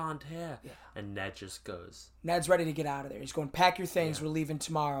golden blonde hair." Yeah. And Ned just goes... Ned's ready to get out of there. He's going, "Pack your things, we're leaving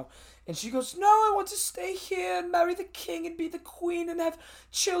tomorrow." And she goes, "No, I want to stay here and marry the king and be the queen and have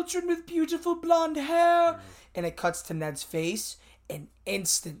children with beautiful blonde hair." And it cuts to Ned's face, an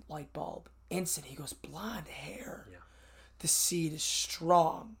instant light bulb. Instant. He goes, "Blonde hair." Yeah. The seed is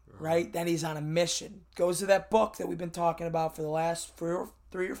strong, right? Then he's on a mission. Goes to that book that we've been talking about for the last 3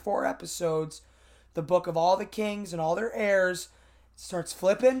 or 4 episodes. The book of all the kings and all their heirs. Starts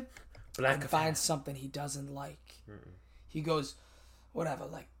flipping and finds something he doesn't like. He goes, whatever,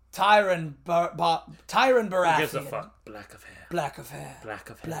 like Tyron Baratheon. Who gives a fuck? Black of hair. Black of hair. Black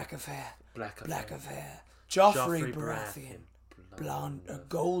of hair. Black of hair. Black of Black hair. of hair. Joffrey Joffrey Baratheon. Baratheon. Blonde,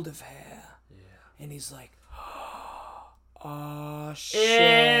 gold of hair. Yeah. And he's like, "Oh shit."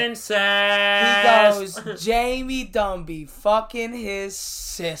 Incest! He goes, Jamie Dumby fucking his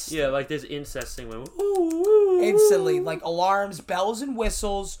sister. Yeah, like this incest thing went... Ooh, ooh, Instantly, like alarms, bells and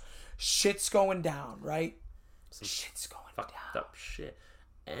whistles. Shit's going down, right? Shit's going fucked down. up shit.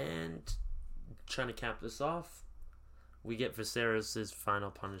 And trying to cap this off, we get Viserys' final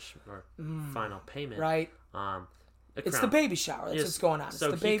punishment or final payment. Right? A It's crown. the baby shower. That's Yes. what's going on. It's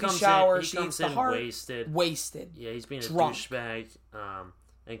So the he baby comes shower. in- he She comes eats the in heart. wasted. Wasted. Yeah, he's being a Drunk. douchebag.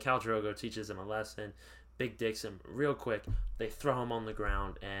 And Khal Drogo teaches him a lesson. Big dicks him real quick. They throw him on the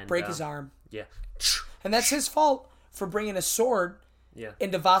ground and Break his arm. Yeah, And that's his fault for bringing a sword yeah.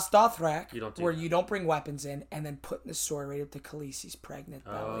 into Vas Dothrak, You don't do where that. you don't bring weapons in, and then putting the sword right up to Khaleesi's pregnant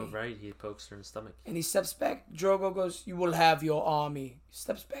belly. Oh right, he pokes her in the stomach. And he steps back. Drogo goes, "You will have your army." He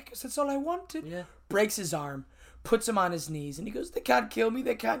steps back. Goes, "That's all I wanted." Yeah. Breaks his arm, puts him on his knees, and he goes, "They can't kill me.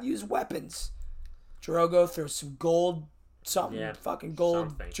 They can't use weapons." Drogo throws some gold, fucking gold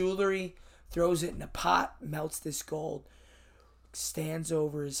something. jewelry, throws it in a pot, melts this gold, stands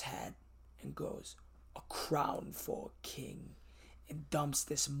over his head, and goes, "A crown for a king," and dumps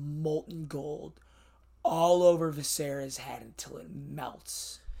this molten gold all over Viserys' head until it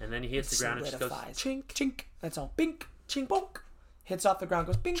melts. And then he hits the ground and just goes Solidifies. chink. Chink. That's all. Bink. Chink. Bonk. Hits off the ground.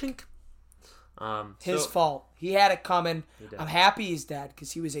 Goes bink. Chink. His So- fault. He had it coming. did. I'm happy he's dead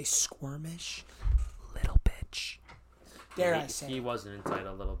because he was a squirmish little bitch. Dare I say He it. was an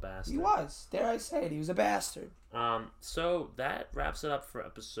entitled little bastard. He was. Dare I say it. He was a bastard. So that wraps it up for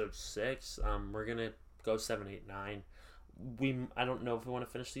episode 6. We're gonna go 7, 8, 9. I don't know if we want to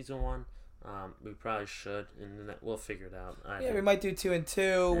finish season 1. We probably should, and then we'll figure it out. Yeah, we might do 2 and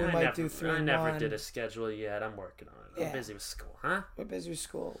 2. We might do 3 I and never 1. did a schedule yet. I'm working on it. I'm Yeah. busy with school, huh? We're busy with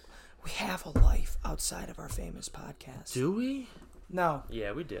school. We have a life outside of our famous podcast. Do we? No.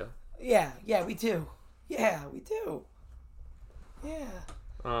 Yeah, we do. Yeah, we do. Yeah, we do.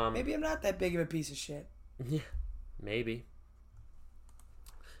 Yeah. Maybe I'm not that big of a piece of shit. Yeah, maybe.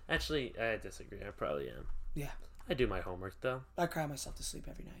 Actually, I disagree. I probably am. Yeah. I do my homework though. I cry myself to sleep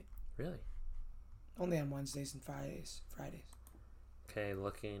every night. Really? Only on Wednesdays and Fridays. Okay,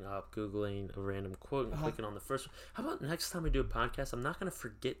 looking up, Googling a random quote and Uh-huh. clicking on the first one. How about next time we do a podcast, I'm not going to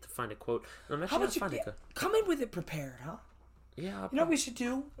forget to find a quote. And I'm How actually going about to find you it. come in with it prepared, huh? Yeah. You know what we should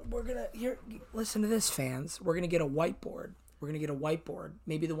do? We're gonna listen to this, fans. We're gonna get a whiteboard.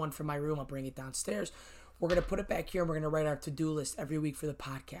 Maybe the one from my room. I'll bring it downstairs. We're gonna put it back here, and we're gonna write our to-do list every week for the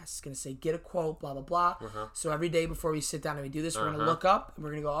podcast. It's gonna say get a quote, blah blah blah. So every day before we sit down and we do this, we're gonna look up and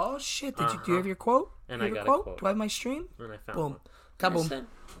we're gonna go, oh shit, do you have your quote? And you I have your got a quote. Do I have my stream? And I found Boom, one. kaboom.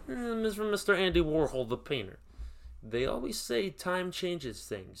 This is from Mr. Andy Warhol, the painter. They always say time changes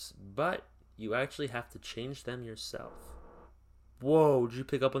things, but you actually have to change them yourself. Whoa, did you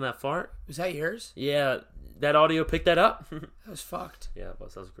pick up on that fart? Was that yours? Yeah, that audio picked that up? That was fucked. Yeah, it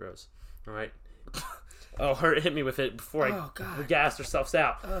was. That was gross. All right. Oh, her hit me with it before we gassed ourselves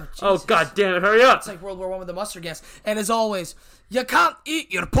out. Oh, God damn it, hurry up. It's like World War I with the mustard gas. And as always, you can't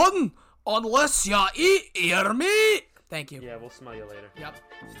eat your pudding unless you eat your meat. Thank you. Yeah, we'll smell you later. Yep.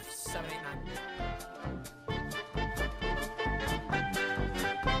 7, 8, 9.